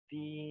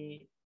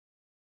the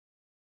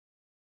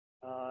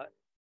uh,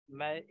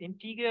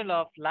 integral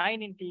of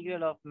line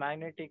integral of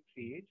magnetic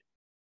field,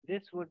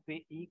 this would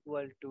be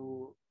equal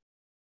to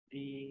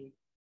the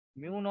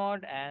mu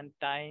naught and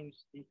times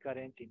the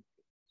current in.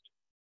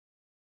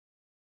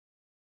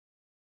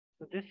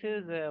 So this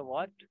is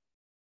what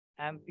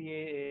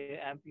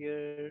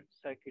Ampere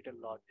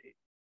circuital law says.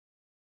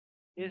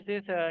 Is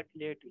this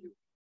clear to you?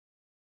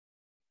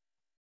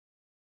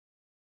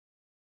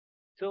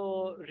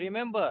 So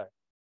remember,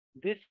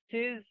 this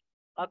is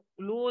a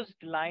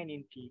closed line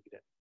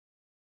integral.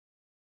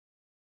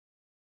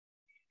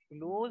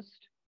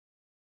 Closed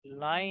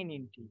line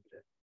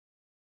integral.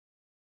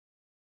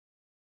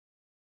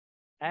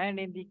 And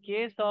in the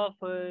case of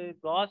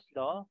Gauss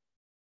law,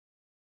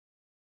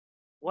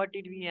 what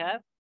did we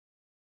have?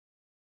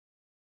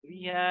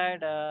 We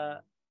had,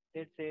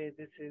 let's say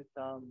this is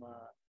some,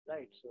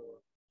 right, so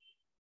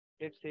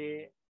let's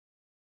say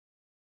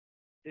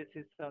this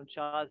is some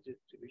charge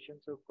distribution.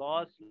 So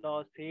Gauss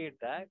law said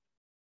that,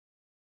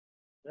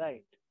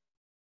 right,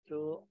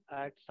 so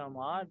at some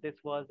r, this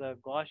was a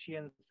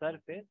Gaussian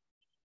surface.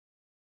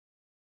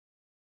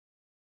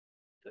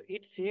 So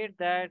it said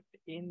that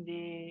in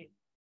the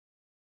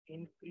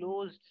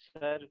enclosed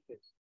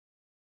surface,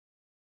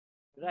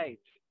 right,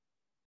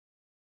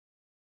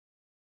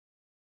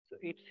 so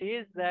it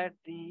says that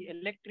the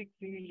electric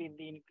field in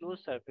the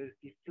enclosed surface,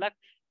 the flux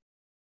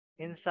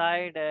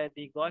inside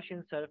the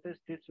Gaussian surface,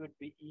 this would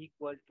be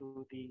equal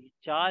to the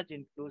charge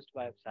enclosed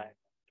by epsilon,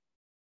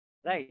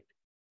 right?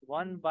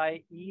 1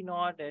 by E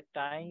naught at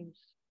times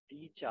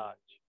d charge.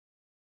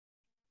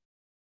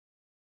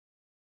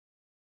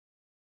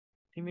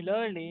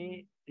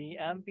 Similarly, the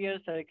Ampere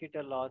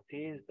circuital law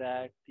says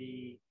that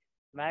the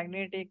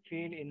magnetic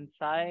field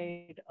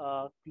inside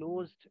a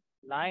closed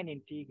line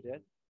integral,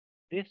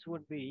 this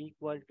would be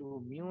equal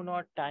to mu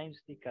naught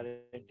times the current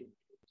influence.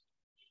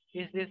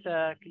 Is this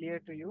clear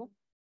to you?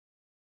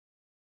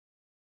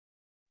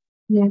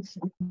 Yes.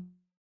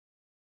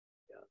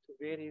 Yeah. So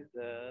where is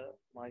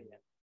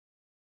Marian?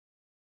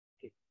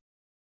 Okay.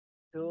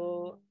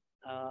 So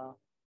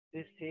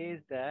this says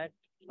that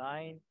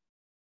line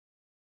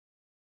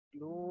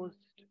closed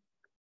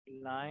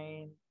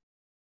line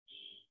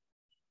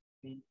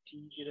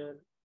integral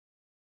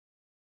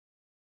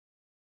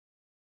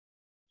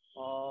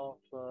of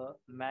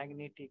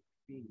magnetic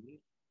field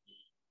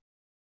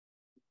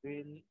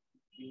will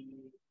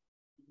be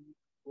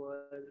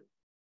equal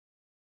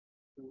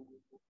to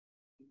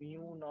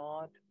mu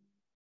naught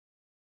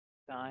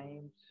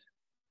times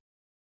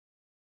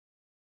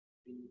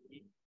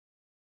the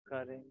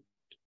current.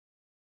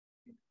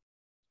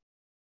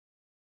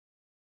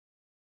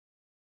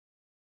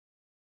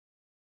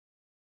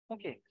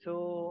 Okay,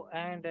 so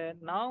and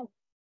now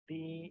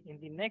in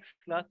the next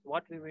class,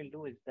 what we will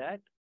do is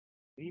that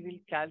we will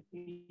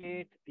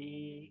calculate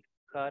the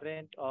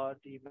current or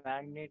the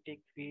magnetic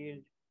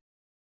field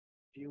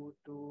due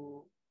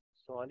to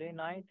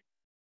solenoid,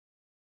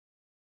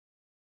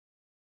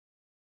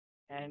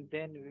 and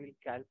then we will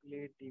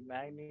calculate the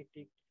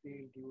magnetic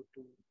field due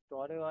to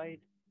toroid,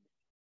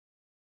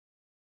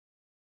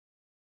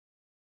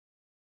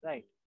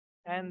 right?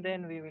 And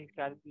then we will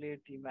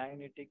calculate the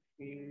magnetic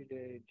field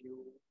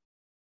due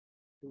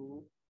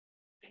to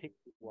thick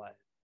wire,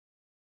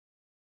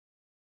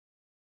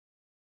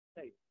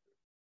 right?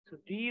 So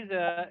these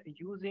are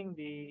using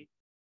the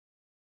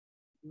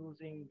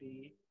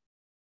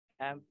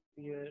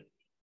Ampere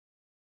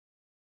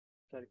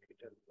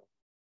circuital law.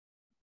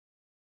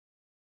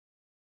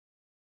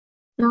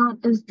 Now,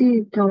 is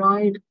the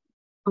toroid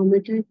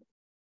omitted?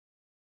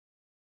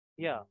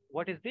 Yeah,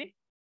 what is the?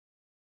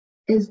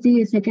 Is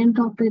the second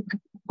topic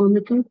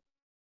omitted?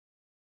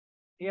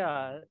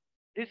 Yeah,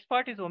 this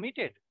part is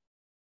omitted.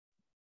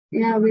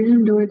 Yeah, we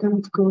didn't do it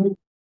on school.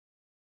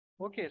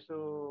 Okay,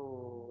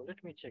 so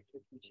let me check.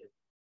 Let me check.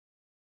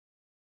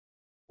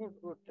 Good,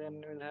 good.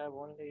 Then we'll have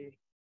only.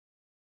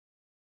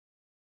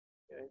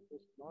 Yeah, it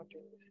was not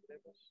in the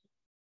syllabus.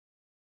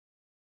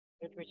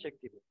 Let me check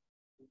the book.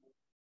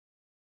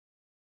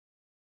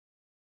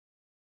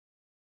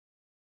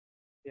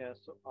 Yeah,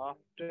 so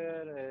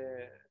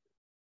after.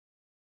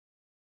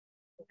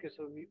 Okay,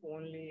 so we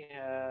only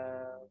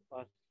have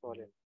a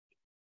solid.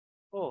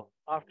 Oh,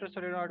 after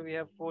solenoid, we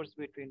have force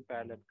between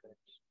parallel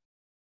currents.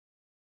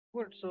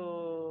 Good.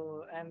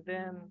 So, and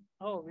then,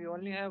 oh, we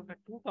only have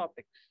two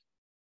topics: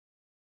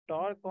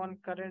 torque on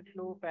current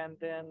loop, and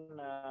then,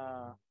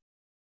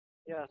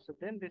 yeah. So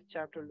then this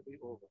chapter will be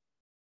over.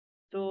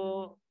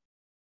 So,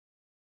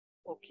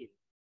 okay,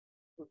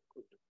 good,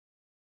 good.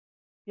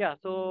 Yeah.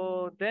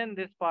 So then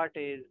this part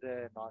is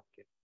not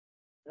clear,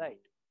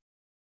 right?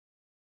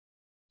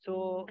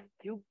 So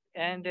you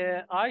and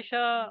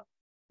Aisha,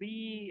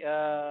 be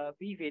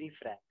very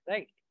frank,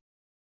 right?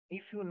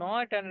 If you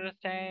not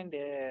understand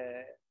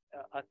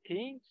a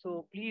thing,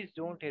 so please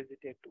don't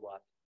hesitate to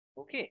ask.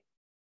 Okay.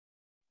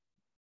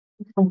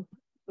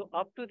 So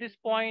up to this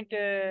point,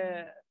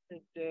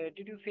 did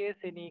you face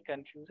any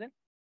confusion?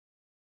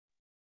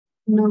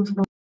 No,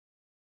 sir.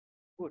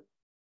 Good.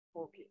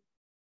 Okay.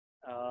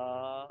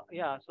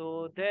 Yeah,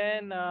 so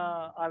then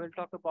I will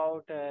talk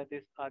about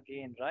this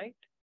again, right?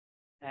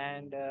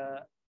 And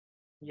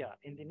yeah,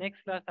 in the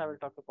next class, I will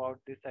talk about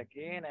this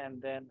again,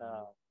 and then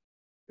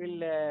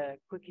we'll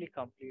quickly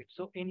complete.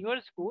 So in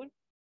your school,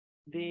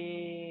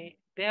 they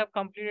have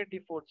completed the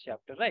fourth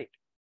chapter, right?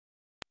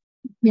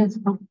 Yes,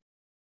 sir.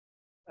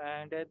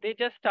 And they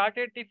just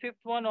started the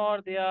fifth one,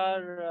 or they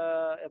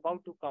are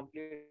about to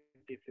complete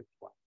the fifth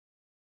one.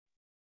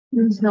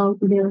 So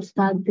they'll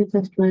start the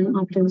first one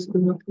after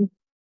school. Okay.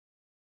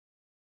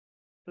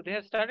 So they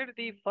have started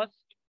the first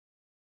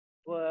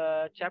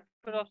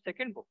chapter of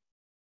second book.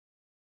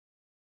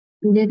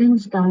 They didn't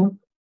start.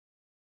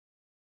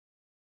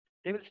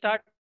 They will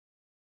start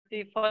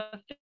the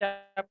first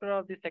chapter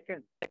of the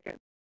second.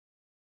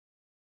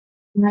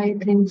 I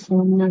think so.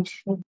 I'm not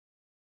sure.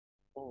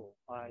 Oh,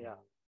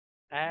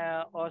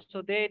 yeah.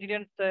 Also, they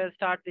didn't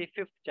start the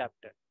fifth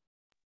chapter.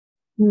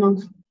 No.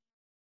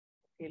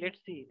 Okay, let's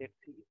see. Let's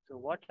see. So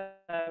what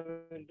I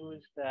will do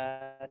is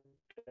that,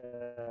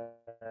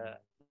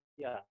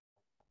 yeah,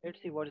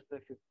 let's see what is the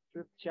fifth.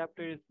 Fifth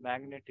chapter is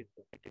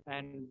magnetism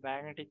and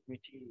magnetic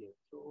material.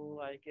 So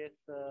I guess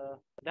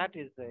that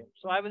is the.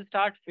 So I will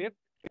start fifth,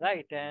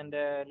 right? And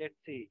let's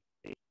see.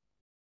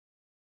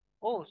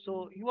 Oh,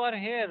 so you are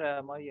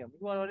here, Mariam.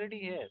 You are already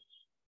here.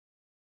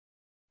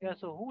 Yeah.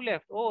 So who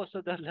left? Oh,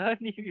 so the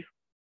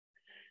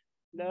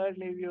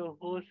Learnivio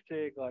host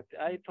got.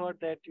 I thought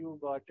that you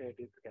got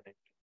disconnected.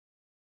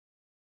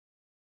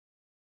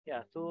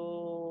 Yeah,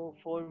 so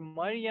for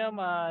Mariam,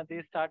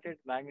 they started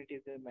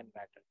magnetism and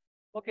matter.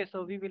 Okay,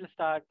 so we will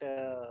start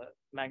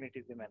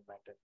magnetism and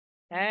matter.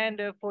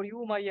 And for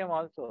you, Mariam,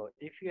 also,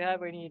 if you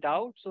have any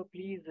doubt, so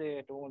please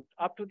don't.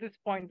 Up to this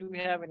point, do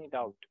you have any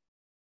doubt?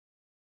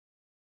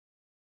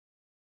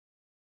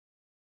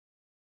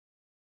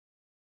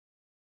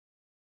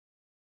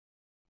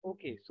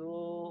 Okay,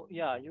 so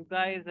yeah, you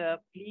guys,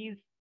 please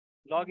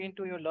log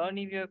into your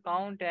Learnivio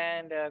account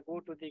and go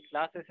to the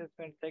class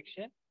assessment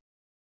section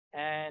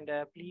and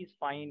please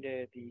find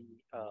the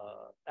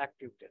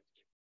active test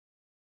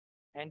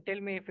and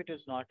tell me if it is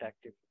not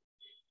active.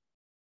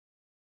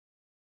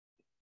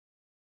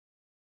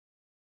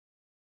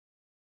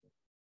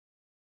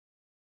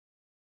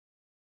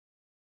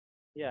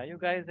 Yeah, you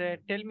guys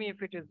tell me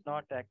if it is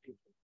not active.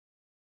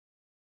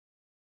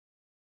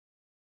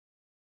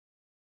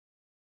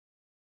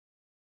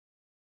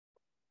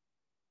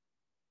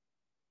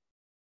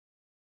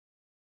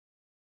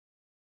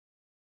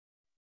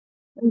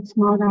 It's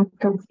not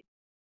active.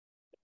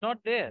 Not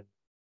there.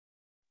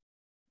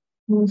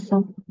 No,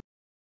 sir.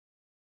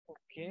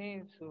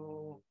 Okay,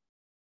 so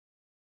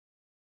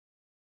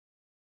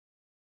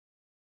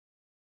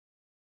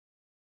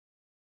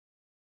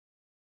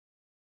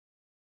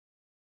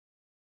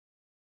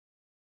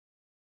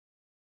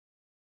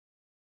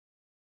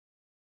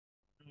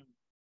hmm.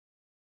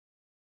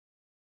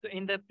 So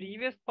in the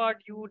previous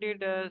part, you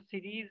did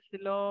series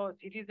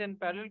and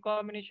parallel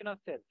combination of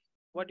cells.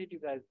 What did you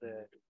guys do?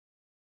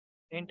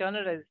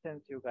 Internal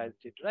resistance you guys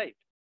did, right?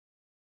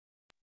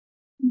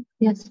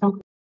 Yes, sir.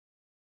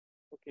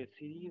 Okay,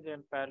 series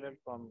and parallel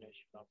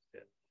combination of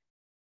cells.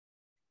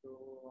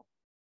 So